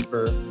into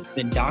deeper,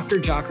 then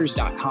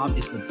drjockers.com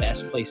is the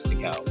best place to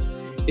go.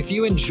 If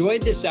you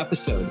enjoyed this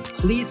episode,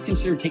 please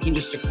consider taking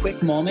just a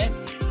quick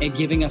moment and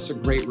giving us a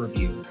great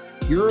review.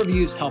 Your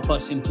reviews help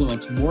us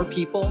influence more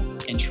people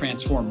and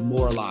transform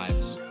more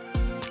lives.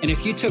 And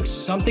if you took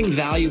something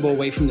valuable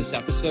away from this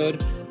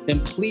episode, then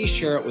please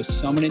share it with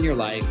someone in your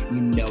life you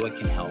know it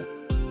can help.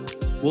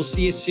 We'll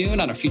see you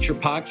soon on a future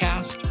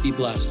podcast. Be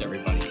blessed,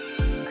 everybody.